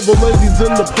back. To all the ladies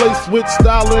in the place with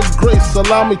style and grace,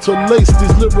 allow me to lace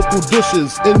these lyrical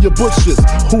dishes in your bushes,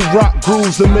 who rock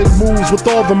grooves and make moves with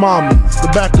all the mommies. The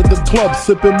back of the club,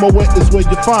 sipping Moet is where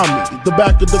you find me. The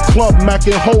back of the club,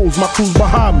 macking hoes, my crew's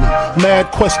behind me.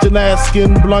 Mad question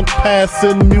asking, blunt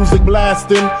passing, music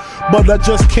blasting. But I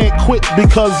just can't quit,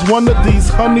 because one of these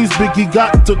honeys Biggie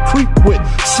got to creep with,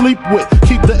 sleep with,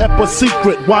 keep the ep a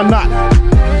secret, why not?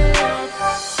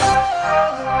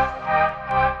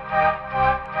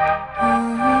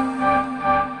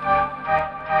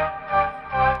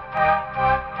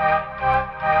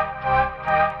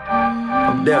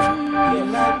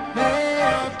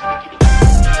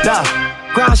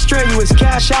 Grind strenuous,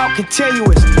 cash out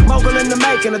continuous. Mogul in the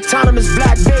making, autonomous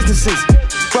black businesses.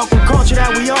 Broken culture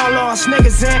that we all lost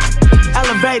niggas in.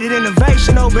 Elevated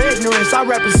innovation over ignorance, I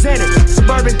represent it.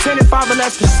 Suburban tenant, 5 or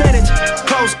less percentage.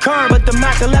 Close current, but the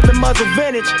Mac 11 muzzle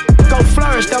vintage. Go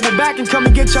flourish, double back and come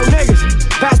and get your niggas.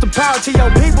 Pass the power to your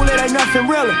people, it ain't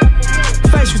nothing really.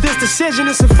 Faced with this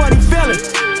decision, it's a funny feeling.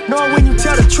 Knowing when you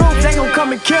tell the truth, they gon'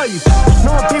 come and kill you.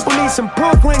 Knowing people need some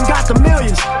proof, we ain't got the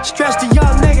millions. Stress the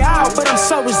young nigga out, but I'm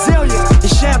so resilient. In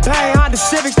Champagne, Honda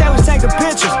Civics, they was taking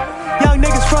pictures. Young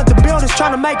niggas front the buildings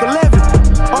trying to make a living.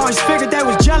 Always figured they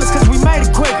was jealous cause we made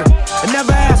it quicker. And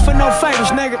never asked for no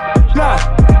favors, nigga.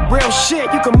 Look, real shit,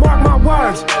 you can mark my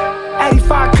words.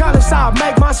 85 colors, I'll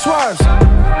make my swerves.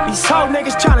 These hoe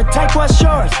niggas trying to take what's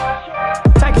yours.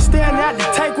 Take a stand out to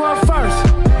take one first.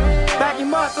 Back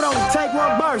him up, but only take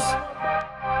one burst.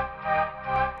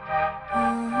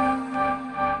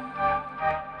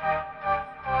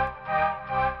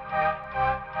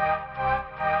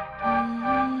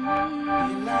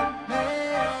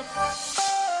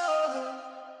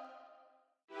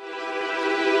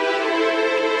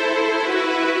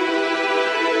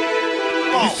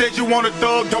 You said you want a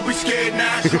thug, don't be scared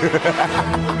now.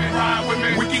 Ride with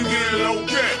me, we can get low.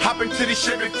 Hop into the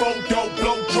Chevy 4-door,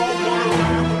 blow,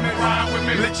 ride with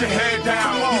me, let your head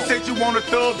down. You said you want a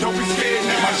thug, don't be scared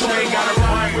now. My train got it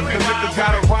right, the liquor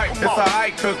got it right. It's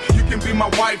alright, cause you can be my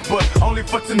wife, but only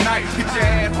for tonight. Get your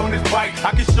ass on this bike,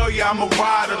 I can show you I'm a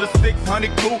rider. The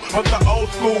 600 coupe, but the old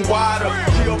school wider.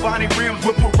 Giovanni rims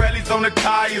with Pirellis on the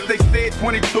tires. They said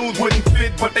 22s wouldn't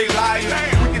fit, but they lied.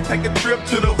 We can take a trip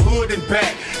to the hood and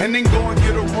back, and then go and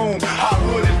get a room. How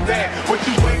hood is that? What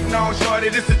you waiting on, shorty?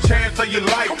 This a chance of your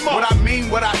life. What I mean,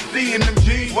 what I see in them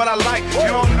G's, what I like.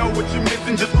 You don't know what you're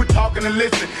missing, just quit talking and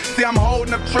listen. See, I'm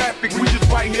holding up traffic, we just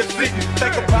right here sitting.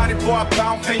 Think about it before I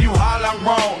bounce and you holler I'm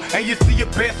wrong. And you see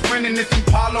your best friend in this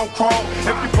Impala on chrome.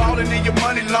 If you ballin' in your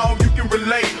money long, you can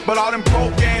relate. But all them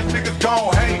broke ass niggas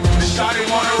gone. Hey, the shawty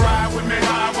wanna ride with me,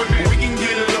 we can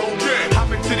get it low.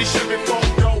 Hop into the Chevy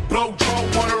 4-door, blow,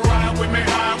 wanna ride with me,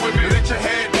 let your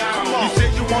head down. You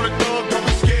said you want a thug, don't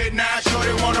be scared now.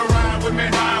 Shorty wanna ride with me,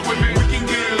 we can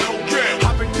get it low.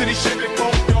 Hop into the Chevy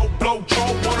 4-door, blow,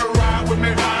 wanna ride with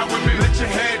me, let your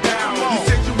head down. You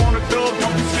said you want a thug,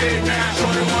 don't be scared now.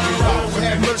 Shorty wanna ride with me.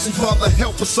 Have mercy, Father,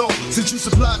 help us all. Since you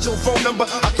supplied your phone number,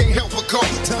 I can't help but call.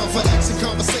 Time for action,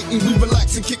 conversating, we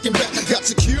relaxing, kicking back. Got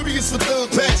you curious for thug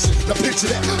passion. Now picture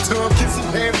that, tongue kissing,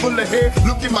 hand full of hair.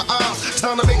 Look in my eyes,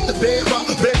 time to make the bed rock.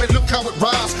 Baby, look how it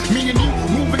rise. Me and you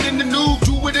moving in the nude,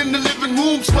 do it in the living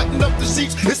room, sweating up the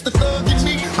sheets. It's the thug in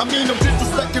me. I mean, I'm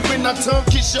disrespected when I tongue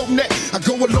kiss your neck. I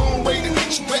go a long way to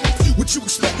get you back. What you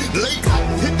expect? Late,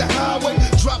 hit the highway,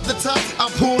 drop the top. I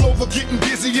pull over, getting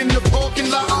busy in the parking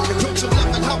lot. Don't you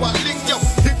love it how I lick your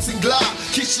hips and glide?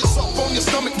 Kiss yourself on your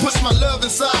stomach, push my love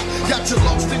inside. Got you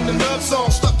lost in the love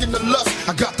song, stuck in the lust.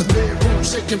 I got the bedroom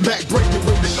shaking back, breaking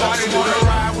with me. Shawty wanna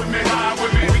ride with me, high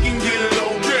with me. We can get it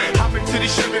low, yeah. Hop into the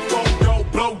Chevy, photo,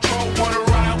 blow, throw. Wanna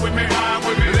ride with me, high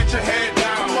with me. Let your head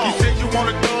down. You said you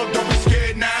want a thug, don't be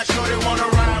scared now. Shawty wanna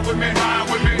ride with me, high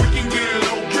with me. We can get it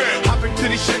low, yeah. Hop into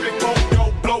the Chevy,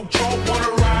 photo, blow, throw.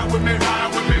 Wanna ride with me, high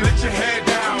with me. Let your head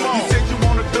down. You said you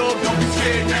want a thug, don't be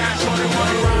scared now. Shawty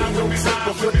wanna ride with me, high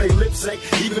with me. Say,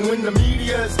 even when the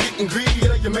media is getting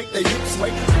greedier, you make their hips sway.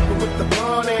 Even with the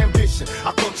blonde ambition,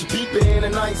 I caught you peeping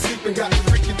and I ain't sleeping. Got you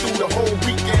freaking through the whole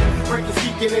weekend. Frankie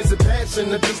speaking is a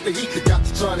passion, or just the heat that got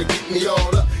you trying to get me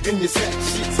all up in your sack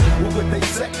sheets. What would they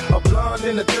say? A blonde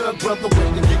and a thug brother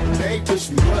waiting to get paid. Wish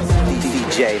we was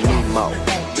DJ Nemo.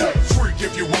 Freak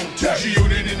if you want to.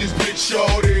 G-Unit in this bitch,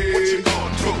 shorty. What you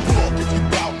gonna do? Fuck if you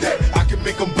bout that. I can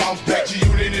make them bounce back.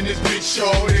 G-Unit in this bitch,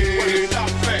 shorty. Stop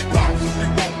fat. Bounce if you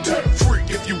want to. Freak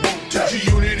if you want to.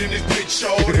 G-Unit in this bitch,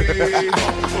 shorty.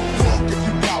 Fuck if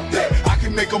you bout that. I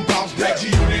can make them bounce back.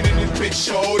 G-Unit in this bitch,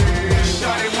 shorty.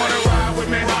 Shawty wanna ride with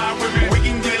me, high with me. We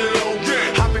can get it low,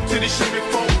 yeah. Hop into the Chevy,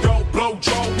 photo, blow,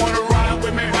 Joe. Wanna ride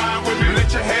with me, high with me.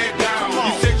 Let your head down.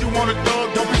 You said you want a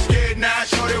thug, don't be scared now.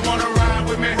 Shawty wanna ride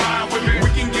with me, high with me. We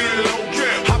can get it low,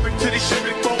 yeah. Hop into the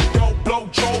Chevy, photo, blow,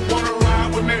 Joe. Wanna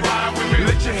ride with me, high with me.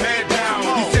 Let your head down.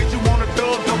 You said you want a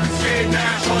thug, don't be scared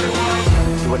now. Shawty wanna.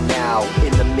 You are now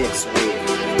in the mix with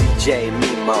DJ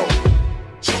Nemo.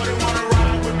 Shawty wanna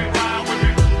ride with me, high with me.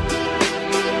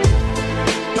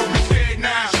 Don't be scared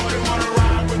now. Shawty wanna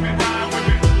ride with me, high with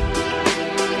me.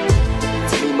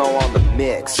 It's Nemo on the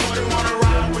mix. Shawty wanna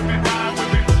ride with me, high with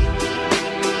me.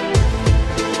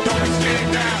 Don't be scared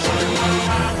now. Shawty wanna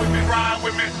ride with me, ride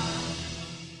with me.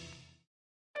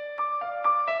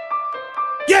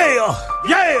 Yeah,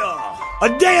 yeah. A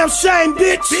damn shame,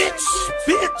 bitch.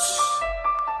 Bitch.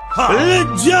 Huh. Lil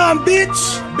John, bitch.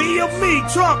 Be of me,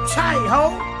 trunk tight,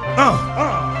 ho.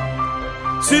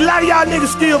 See, a lot of y'all niggas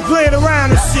still playing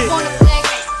around and shit.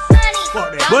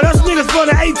 But us niggas from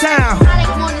the A-Town,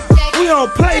 we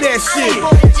don't play that shit.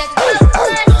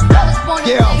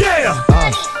 Yeah. Yeah.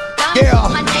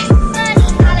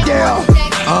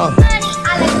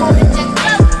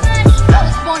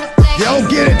 Don't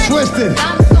get it twisted.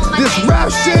 This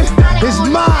rap shit is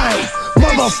mine,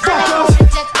 motherfucker.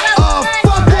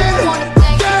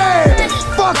 Fucking game.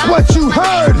 Fuck what you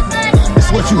heard.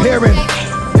 It's what you hearing.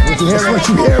 It's what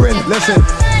you hearing. Listen.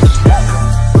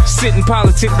 Sit and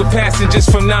politic with passengers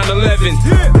from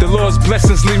 9/11. The Lord's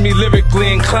blessings leave me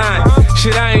lyrically inclined.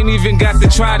 Shit, I ain't even got to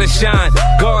try to shine.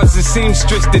 Guards and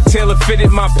seamstress that tailor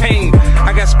fitted my pain.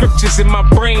 I got scriptures in my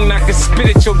brain, I can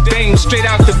spit at your dame straight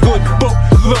out the good book.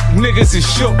 Look, niggas is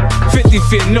shook. 50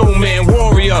 feet, no man,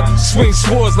 warrior. Swing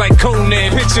swords like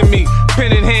Conan. Picture me,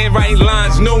 pen in hand, writing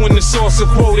lines, knowing the source of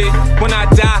quoted. When I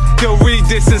die, they'll read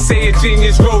this and say a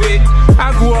genius wrote it.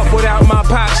 I grew up without my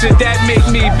pops, should that make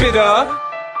me bitter?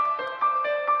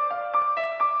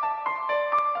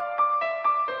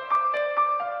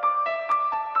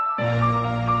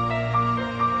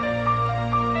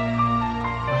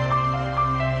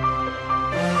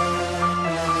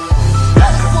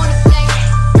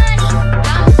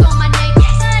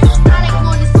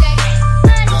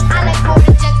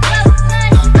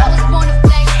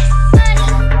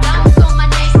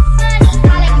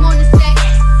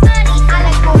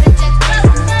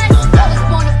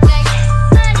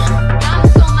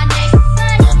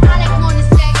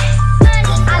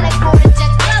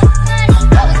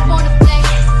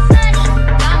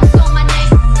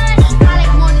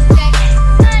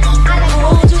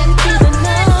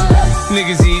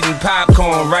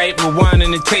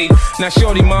 Rewinding the tape. Now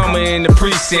shorty mama in the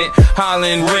precinct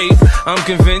hollering rape. I'm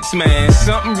convinced, man,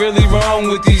 something really wrong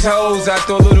with these hoes. I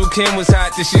thought little Kim was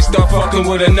hot till she start fucking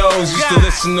with her nose. Used to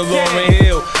listen to Lauryn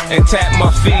Hill and tap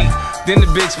my feet. Then the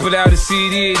bitch put out a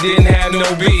CD, it didn't have no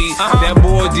beat. That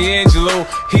boy D'Angelo,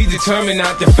 he determined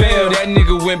not to fail. That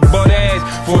nigga went butt ass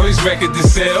for his record to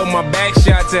sell. My back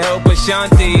shot to help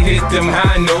Ashanti hit them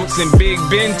high notes. And Big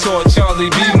Ben taught Charlie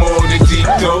B more the deep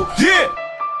dope. Yeah!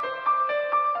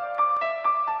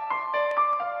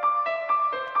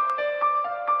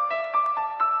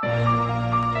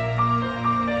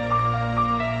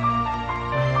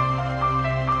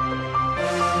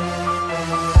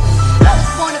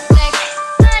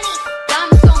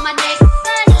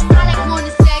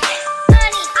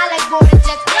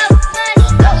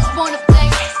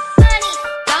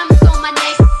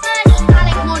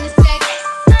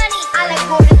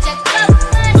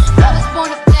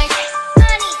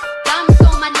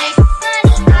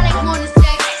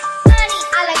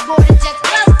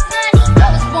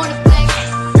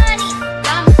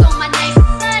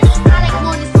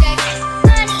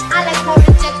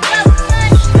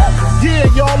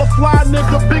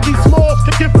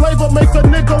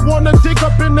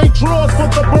 drawers for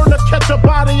the burner, catch a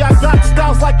body. I got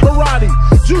styles like karate,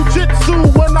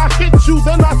 jiu-jitsu. When I hit you,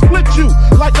 then I split you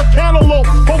like a cantaloupe.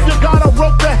 Hope you got a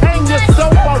rope to hang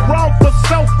yourself. I round for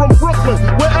self from Brooklyn.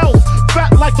 Where else?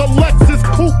 Fat like a Lexus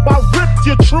coupe. I ripped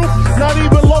your troop. Not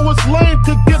even Lois Lane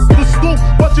could get the scoop.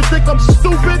 But you think I'm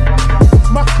stupid?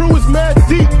 My crew is mad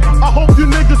deep. I hope you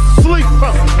niggas sleep.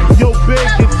 Yo, big,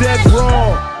 you're dead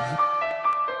wrong.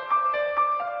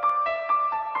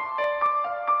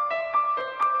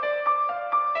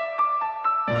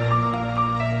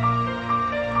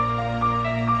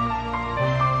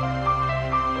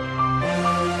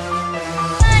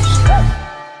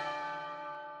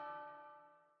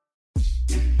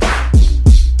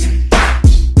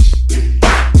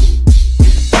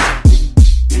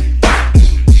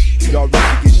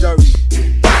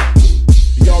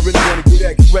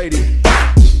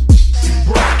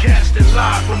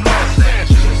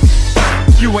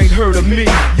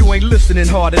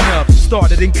 Hard enough,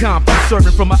 started in Compton,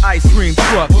 serving from an ice cream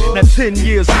truck. Now 10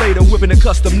 years later, whipping a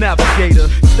custom navigator,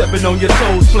 stepping on your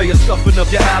toes, player stuffing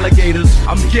up your alligators.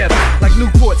 I'm getting like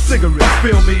Newport cigarettes,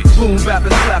 feel me? Boom, bap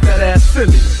and slap that ass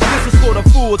silly. This is for the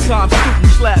full-time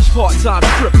student / part-time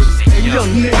strippers. And young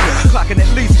niggas clocking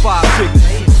at least 5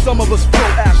 figures. Some of us pro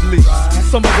athletes,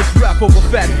 some of us rap over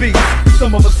fat beats,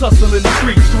 some of us hustle in the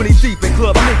streets, 20 deep in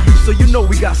Club Nicky, so you know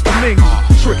we got to mingle,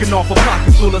 tricking off a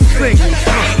pocket full of singles.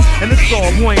 And it's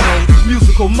all bueno,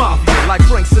 musical mafia like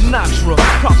Frank Sinatra.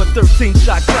 Proper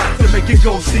 13-shot clock to make you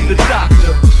go see the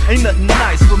doctor. Ain't nothing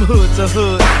nice from hood to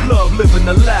hood, love living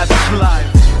the lavish life.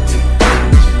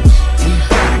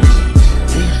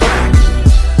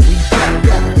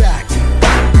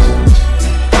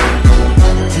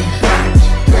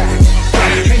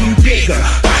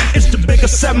 It's the bigger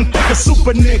 7-figure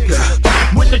super nigga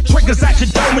with the triggers at your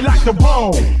dome like a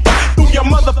bone, through your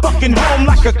motherfucking home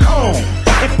like a comb,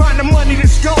 and find the money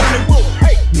that's gone and will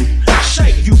hate you,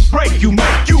 shake you, break you,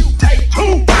 make you take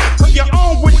two to your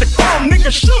own with the chrome,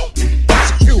 nigga shoot.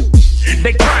 It's cute.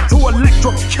 They try to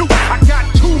electrocute. I got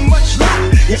too much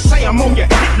loot. You say I'm on your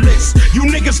hit list. You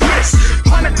niggas miss.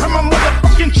 Trying to turn my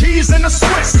motherfucking cheese into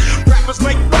Swiss. Rappers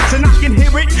make threats and I can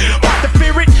hear it. Hard to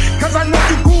fear it. Cause I know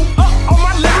you grew up on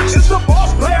my lyrics. It's the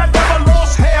boss player. Never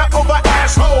lost hair over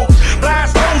asshole.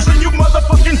 Blast holes in you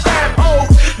motherfucking fat hoes.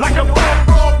 Like a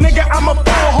bulldog, nigga, I'm a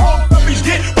bull hog. Puppies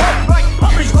get rough like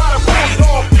puppies by the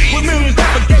bulldog. With millions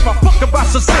never gave a fuck about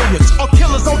Sicilians or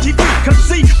killers on TV. Cause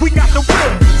see, we got the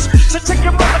real ones. So take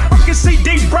your motherfucking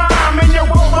CD rhyme and your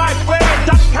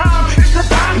worldwideweb.com. It's the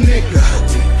time, nigga.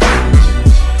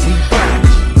 We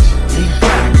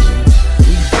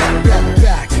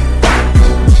back.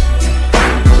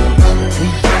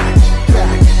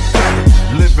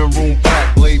 Living room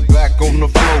packed, laid back on the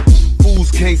floor.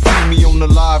 Fools can't see me on the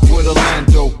live with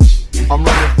Orlando. I'm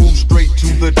running food straight to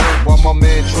the dirt while my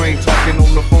man Train talking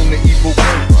on the phone to Evil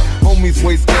Kurt. Homies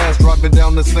waste gas driving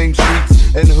down the same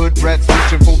streets, and hood rats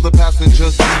wishing for the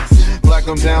passenger seats. Flag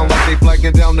them down like they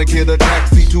flagging down to get a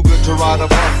taxi. Too good to ride a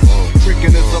bus.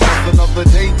 Tricking is a must another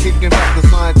day. Kicking back the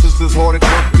scientists is hard at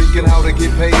work, thinking how to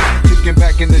get paid. Kicking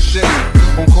back in the shade.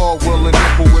 On Caldwell and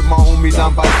Nipple with my homie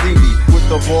Don Bicini. With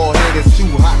the bald head, it's too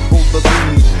hot for the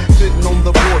beanie. Sitting on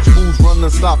the porch, fools running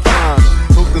stop signs.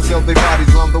 Look to sell their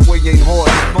bodies round the way ain't hard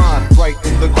to find. Right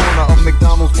in the corner of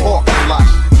McDonald's parking lot.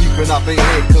 Keeping out their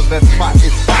head cause that spot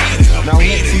is hot. Now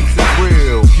who keeps it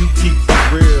real? You keeps it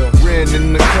real. Ran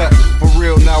in the cut, for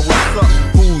real now what's up?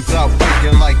 Fools out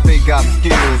faking like they got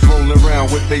skills. Rolling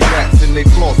around with they rats and they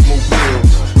floss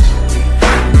mobiles.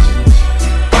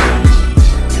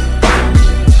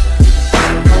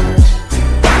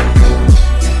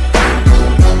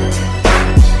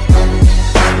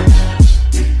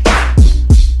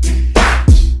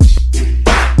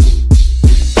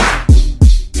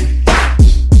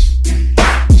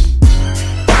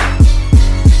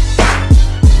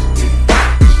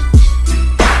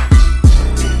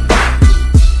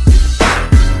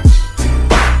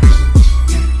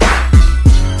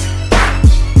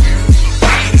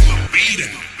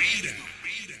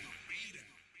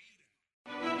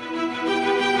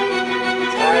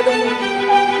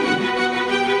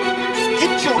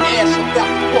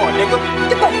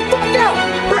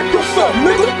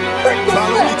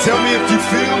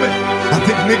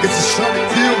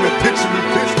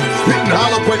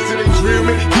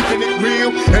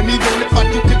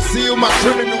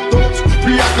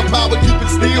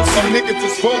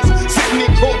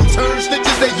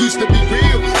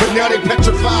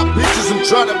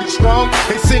 Trying to be strong,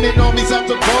 they sending armies out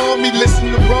to bomb me,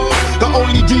 listen to wrong. The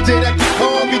only DJ that can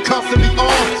calm me, constantly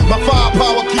on. My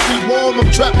firepower keep me warm,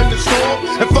 I'm trapped in the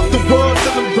storm. And fuck the world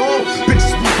till I'm gone,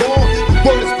 bitches be born.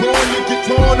 Word is born, you get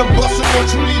torn, I'm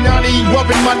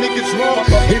rubbing my niggas wrong.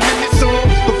 And in this song,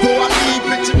 before I leave,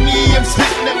 picture me, I'm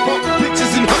spitting that punk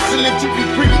pictures and hustling to be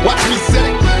free. Watch me set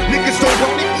it. Niggas don't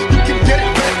want it, you can get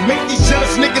it back. Make these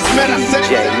jealous niggas mad, I said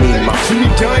it. Watch me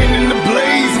dying in the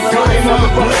blaze, dying on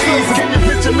the blaze. Can you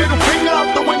picture middle finger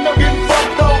out the window getting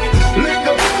fucked off?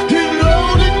 Liquor, get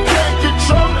loaded, can't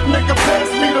control it. Nigga, pass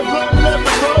me the blunt, let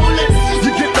me roll it.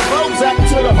 You get the roads out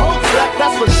to the whole black,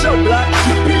 that's for sure, black.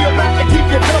 You be a back and keep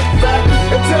your dope back.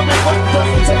 And tell me what does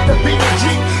it take to be a G?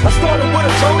 I started with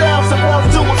a throwdown, supposed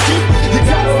to a sheep. You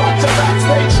gotta watch your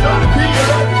backstage, try to be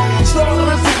alert. Started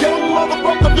as a young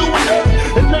motherfucker doing that.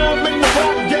 And now I'm in the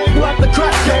rap game like the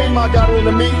crack game. I got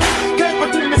enemies. Can't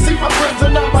pretend to see my friends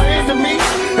are not my enemies.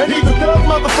 And even thug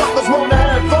motherfuckers wanna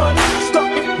have fun.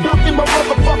 Stuck in, blocking my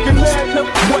motherfucking land. Now,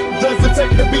 what does it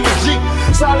take to be a G?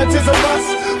 Silence is a must,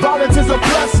 violence is a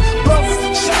plus. Bust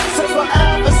shots of my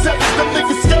adversaries. Them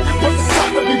niggas scared, but it's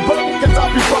time to be broke. Cause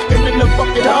I'll be fucking in the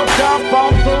fucking Don't jump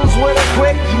on fools with a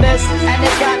quickness, and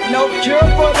they got no cure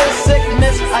for this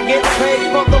sickness. I get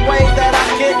paid for the way that I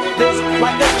get this,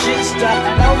 like a G-star,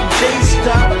 no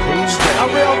G-star. A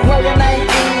real player ain't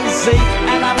easy,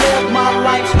 and I live my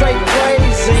life straight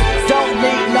crazy. Don't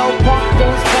need no punk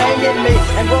fools paying me,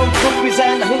 and room groupies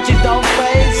and hoochies don't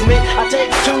faze me. I take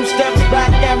 2 steps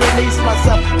back and release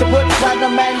myself to put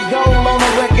platinum and gold on a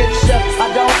record shelf.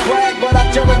 I don't brag, but I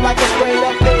chill it like a straight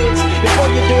up is. Before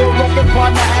you do a record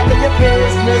partner, handle your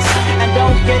business, and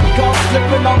don't get caught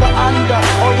slipping on the under,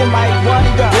 or you might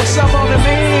wonder what's up on the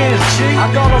men. I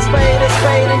call a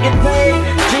spade and get paid.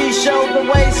 G showed the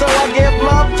way, so I give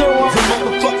love to him. The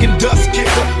motherfucking dust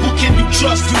kicker. Who can you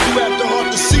trust? Who you have the heart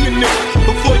to see a nigga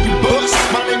before you bust?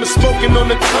 My name is spoken on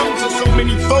the tongues of so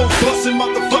many foes. Busting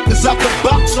motherfuckers out the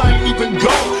box, I ain't even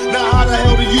go. Now how the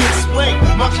hell do you explain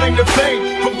my claim to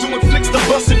fame? From doing flicks to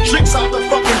busting tricks out the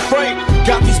fucking frame.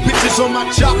 Got these bitches on my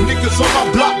chop, niggas on my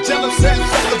block. Jealous ass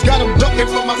fuckers got them ducking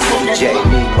from my smoking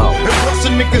block. And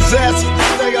busting niggas' asses to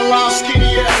stay alive.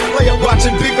 Skinny ass player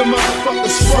watching bigger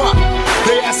motherfuckers rock.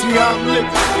 They ask me how I'm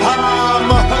living, how I'm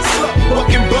a hustler.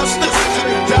 Fucking busters till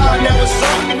they die. Now it's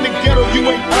on in the ghetto, you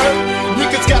ain't heard.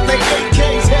 Niggas got their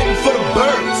AKs heading for the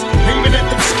birds, aiming at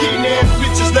them skinny ass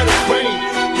bitches that it rain,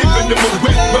 giving them a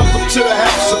wet welcome to the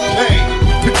house of pain.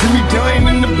 Picture me dying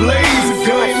in the blaze, a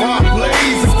gunfire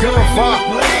blaze, a gunfire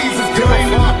blaze, a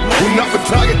gunfire blaze. We're not for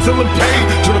target till I'm paid,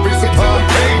 tryna bring some pie,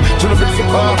 tryna bring some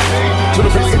pie,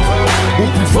 tryna bring some pie. We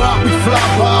fly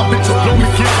by, bitches blow me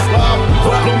kids, blow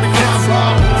me kids,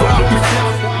 blow me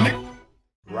kids.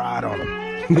 Ride on them.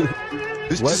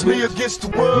 It's just me against the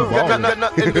world. Got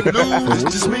nothing to lose.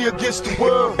 It's just me against the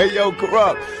world. Hey yo,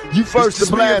 Corrupt, you first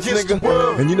to blast,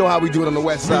 nigga. And you know how we do it on the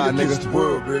west side, nigga. Against the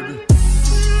world, baby.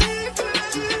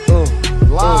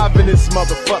 Live in this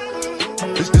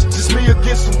motherfucker. It's just me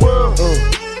against the world.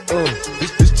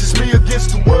 It's just me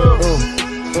against the world.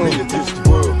 Me against the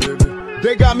world, baby.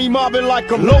 They got me mobbing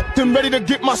like I'm loped and ready to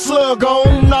get my slug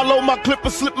on. I load my clip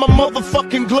and slip my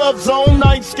motherfucking gloves on.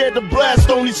 I ain't scared to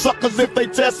blast on these suckers if they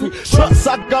test me. Trust,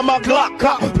 I got my Glock,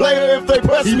 cop player if they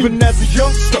press me. Even as a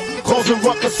youngster, causing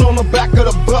ruckus on the back of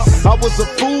the bus. I was a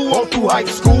fool all through high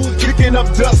school, kicking up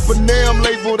dust, but now I'm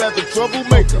labeled as a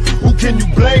troublemaker. Who can you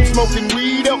blame? Smoking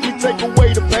weed help me take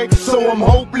away the pain. So I'm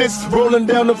hopeless, rolling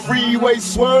down the freeway,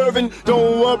 swerving.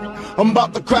 Don't worry, I'm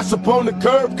about to crash upon the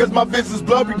curb, cause my vision's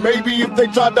blurry. Maybe if they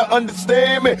tried to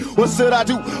understand me, what should I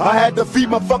do? I had to feed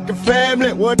my fucking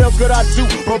family. What else could I do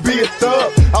but be a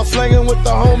thug? I'm slanging with the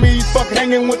homies, fuck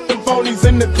hanging with them phonies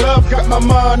in the club. Got my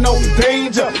mind on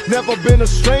danger, never been a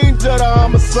stranger to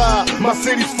homicide. My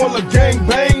city's full of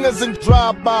gangbangers and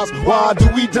drive-bys. Why do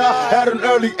we die at an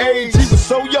early age? He was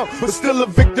so young, but still a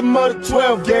victim of the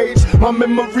 12 gauge. My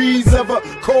memories of a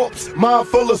corpse, mind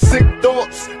full of sick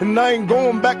thoughts, and I ain't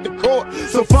going back to court.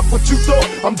 So fuck what you thought.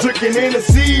 I'm drinking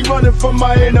Hennessy, running from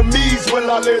my enemies. Well,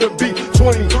 I let it be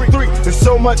 23. There's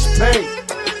so much pain.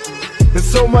 There's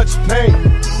so much pain.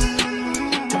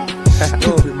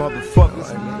 Stupid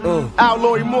motherfuckers.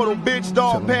 Outlaw immortal, bitch,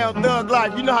 dog, pound, thug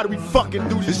life. You know how do we fucking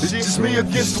do this shit? It's just me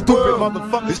against the world,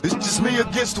 motherfuckers. It's just me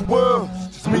against the world.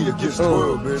 It's me against the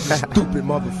world, baby. Stupid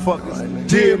motherfuckers.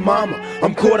 Dear mama,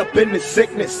 I'm caught up in this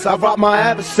sickness. I robbed my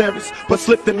adversaries, but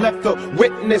slipped and left a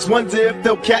witness. Wonder if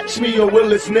they'll catch me or will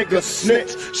this nigga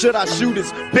snitch? Should I shoot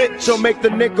this bitch or make the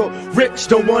nigga rich?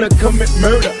 Don't wanna commit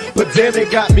murder, but damn, they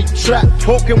got me trapped.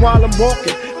 Talking while I'm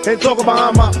walking and talking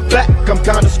behind my back. I'm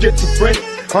kinda schizophrenic.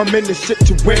 I'm in this shit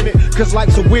to win it, cause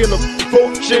life's a wheel of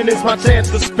fortune, it's my chance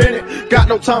to spin it. Got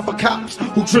no time for cops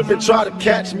who trip and try to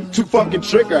catch me. Too fucking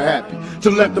trigger happy to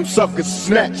let them suckers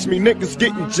snatch me. Niggas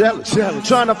getting jealous,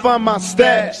 trying to find my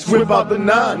stash. Whip out the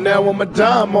 9, now I'm a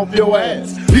dime off your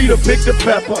ass. Peter picked the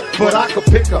pepper, but I could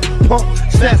pick a punk,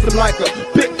 snatched him like a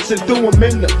bitch and threw him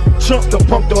in the trunk. The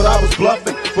punk thought I was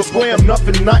bluffing, but boy I'm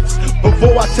nothing nice.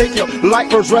 Before I take your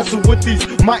life, first wrestle with these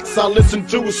mics, I listen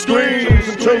to his screams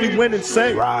until he went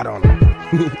insane. Ride on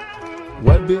him.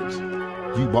 What bitch?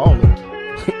 You ballin'?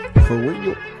 For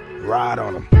real? Ride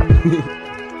on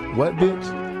him. What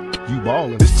bitch? You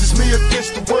ballin'? It's just me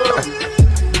against the world.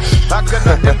 I got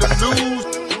nothing to lose.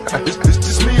 It's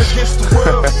just me against the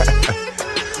world.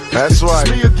 That's right.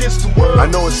 It's me against the world. I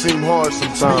know it seemed hard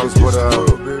sometimes,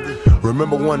 but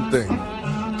remember one thing.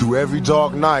 Through every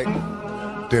dark night,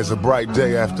 there's a bright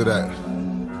day after that.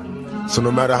 So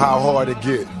no matter how hard it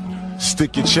get,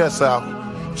 stick your chest out,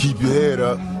 keep your head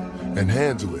up, and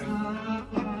handle it.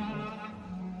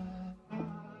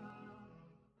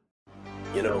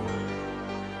 You know,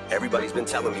 everybody's been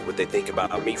telling me what they think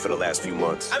about me for the last few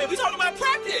months. I mean, we talking about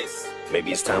practice.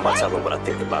 Maybe it's time I tell them what I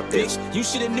think about this. Bitch, you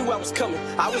should've knew I was coming.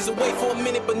 I was away for a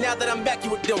minute, but now that I'm back,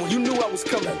 you were doing. You knew I was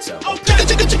coming.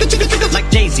 Like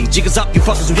Jay-Z, jiggers up, you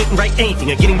fuckers who didn't write anything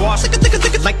are getting washed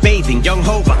like bathing. Young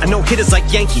Hova, I know hitters like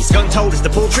Yankees. Gun-toed us to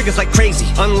pull triggers like crazy.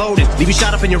 Unloaded, leave you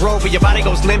shot up in your Rover, your body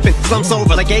goes limping. Slumps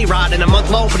over like A-Rod in a month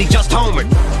low, but he just homered.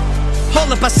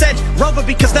 Hold up, I said Rover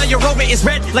because now your Rover is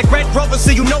red like Red Rover,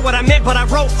 so you know what I meant. But I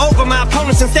wrote over my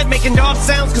opponents instead, making dog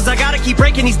sounds, cause I gotta keep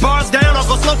breaking these bars down. I'll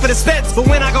go slow for the speds, but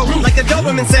when I go like the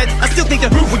Doberman said, I still think the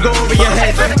roof would go over your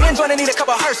head. Hey, friends wanna need a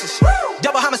couple hearses.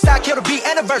 Double homicide, kill the beat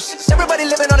and the verses. Everybody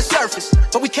living on the surface,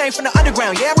 but we came from the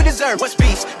underground, yeah, we deserve. What's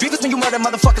beef? Beef is when you murder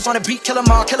motherfuckers on a beat. Kill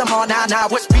them all, nah,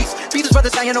 what's beef? Beef is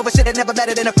brothers dying over shit that never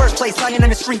mattered in the first place, lying in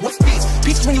the street. What's peace?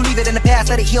 Peace is when you leave it in the past,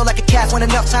 let it heal like a cast. When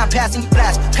enough time passes and you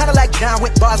blast, kinda like John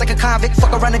with bars like a convict.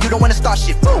 Fuck around and you don't wanna start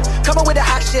shit. Boom, come on with the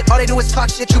hot shit, all they do is talk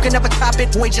shit. You can never top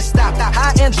it, boy, just stop.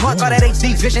 High-end drunk, all that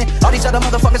HD vision. All these other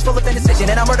motherfuckers full of indecision,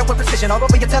 and I murder with precision all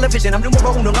over your television. I'm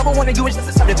numero uno, number one, and you is just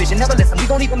a subdivision. Never listen, we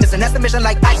gon' even listen, that's the mission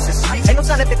like ISIS. Ain't no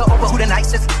time to figure over who the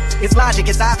nicest. It's logic,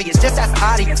 it's obvious, just ask the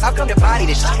audience. How come they body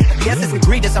this shit? Yes, it's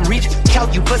egregious, I'm reaching.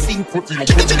 Count you pussy, you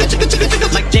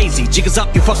like Jay-Z, jiggers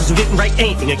up, you fuckers who didn't write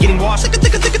anything are getting washed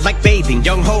like bathing.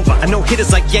 Young Hova, I know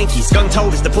hitters like Yankees.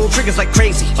 Gun-toed us to pull triggers like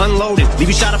crazy. Unloaded, leave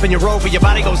you shot up in your Rover, your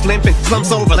body goes limping.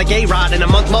 Slumps over like A-Rod in a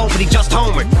month low, but he just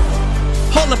homered.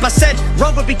 Hold up, I said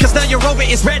Rover because now your Rover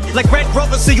is red like Red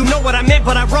Rover, so you know what I meant.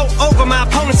 But I wrote over my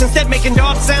opponents instead, making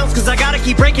dog sounds, cause I gotta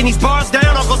keep breaking these bars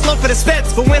down. I'll go slow for the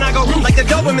speds, but when I go like the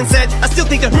Doberman said, I still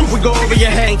think the roof would go over your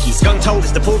head. Yankees, gun-toed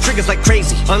us to pull triggers like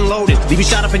crazy. Unloaded, leave you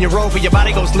shot up in your Rover, your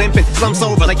body goes limping. Slumps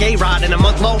over like A-Rod in a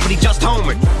month low, but he just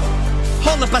homered.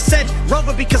 Hold up, I said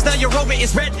Rover because now your Rover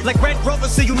is red like Red Rover,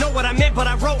 so you know what I meant. But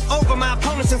I wrote over my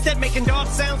opponents instead, making dog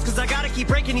sounds, cause I gotta keep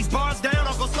breaking these bars down.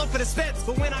 I'll go slow for the speds,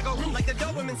 but when I go like the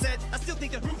Doberman said, I still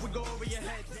think the roof would go over your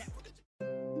head.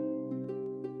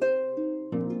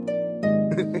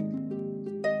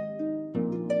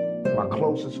 My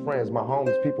closest friends, my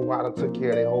homies, people who I done took care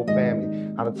of their whole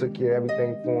family. I done took care of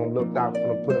everything for them, looked out for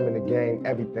them, put them in the game,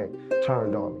 everything.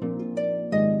 Turned on me.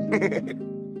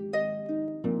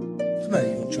 Man,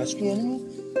 you don't trust me anymore?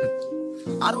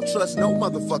 I don't trust no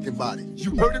motherfucking body.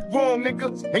 You heard it wrong,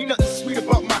 nigga. Ain't nothing sweet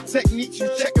about my techniques. You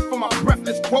checking for my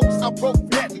breathless quotes. I wrote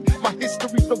badly. My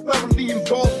history so thoroughly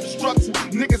involved destruction.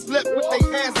 Niggas left with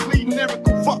they ass bleeding,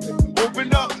 lyrical fucking.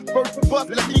 Open up, first of all,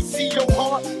 let me see your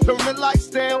heart. Turn the lights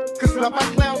down, cause I'm a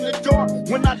clown in the dark.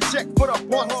 When I check for the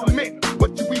parts of men.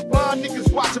 But you be blind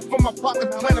niggas watching from my pocket,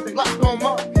 planet block on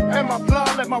mine. Am I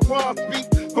blind? Let my rhymes speak.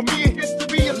 For me in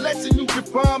history, a lesson you can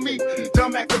find me.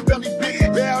 Dumb Machiavelli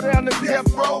bitch, bow down to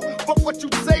death row. Fuck what you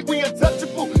say, we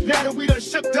untouchable. Now that we done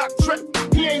shook Doc Trip.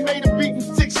 He ain't made a beat in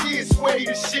 6 years, sway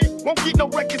the shit. Won't get no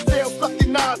record sales,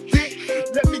 sucking Nas dick.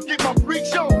 Let me get my freak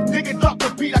show. Nigga drop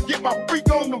the beat, I get my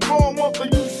freak on the wrong one for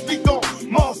you to speak on.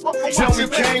 Motherfucker, tell me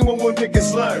came when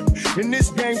niggas learn. In this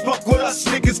game, fuck with us,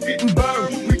 niggas getting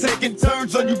burned. We taking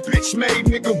turns on you bitch made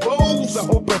nigga rolls. I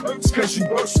hope it hurts cause you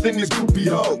burst in this groupie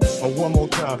hoes. Oh, one more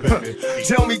time, baby.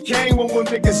 Tell me came when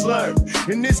niggas learn.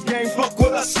 In this game, fuck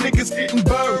with us, niggas getting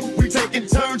burned. We taking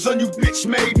turns on you bitch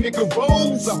made nigga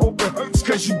rolls. I hope it hurts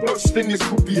cause you burst in this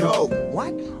groupie hoe.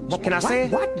 What? What can I say?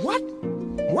 What?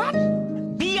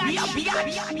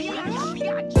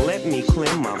 Let me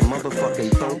clear my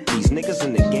motherfucking throat. These niggas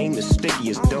in the game is sticky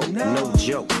as dope, no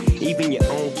joke. Even your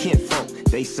own kinfolk,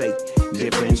 they say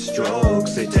different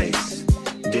strokes it takes.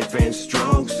 Different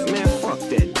strokes, man, fuck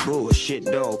that bullshit,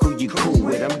 dog. Who you cool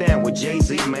with? I'm down with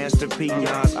Jay-Z, Master P,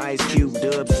 Nas, Ice Cube,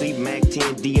 Dub C, Mac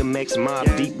 10, DMX, Mob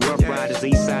Deep, Rough Riders,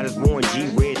 Eastsiders, Warren G,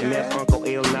 Red, Meth, Uncle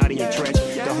L, Naughty and Trench.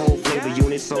 The whole flavor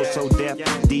unit, so deaf.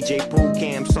 DJ Pooh,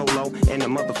 Cam Solo, and the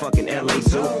motherfucking LA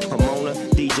Zoo. Pomona,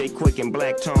 DJ Quick and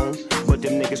Black Tone. But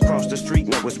them niggas cross the street,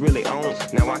 know what's really on.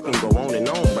 Now I can go on and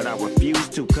on, but I refuse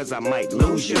to, cause I might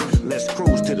lose you. Let's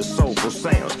cruise to the soulful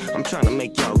sounds. I'm trying to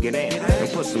make y'all get out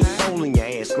and put some soul in your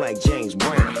ass like James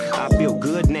Brown. I feel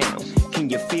good now. Can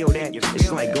you feel that?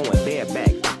 It's like going bareback.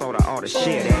 I thought I ought to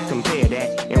share that, compare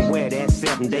that, and wear that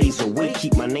 7 days a week.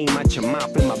 Keep my name out your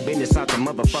mouth and my business out the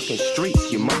motherfucking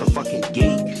streets. You motherfucking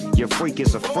geek. Your freak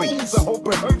is a freak. I hope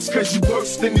it hurts cause you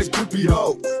worse than this groupie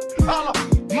hoe. Holla,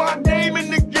 my name in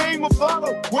the game will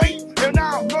follow. Wait, and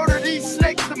I'll murder these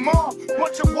snakes tomorrow.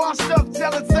 Bunch of washed up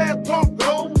jealous ass punk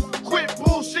go. Quit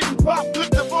bullshitting, pop, flip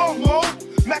the bomb home.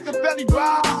 Machiavelli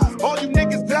ride, all you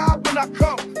niggas die when I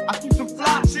come. I keep some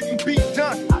fly shit and beat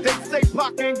done. They say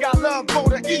Pac ain't got love for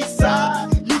the east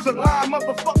side. Use a line,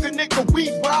 motherfucker nigga, we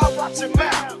wild, watch your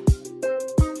mouth.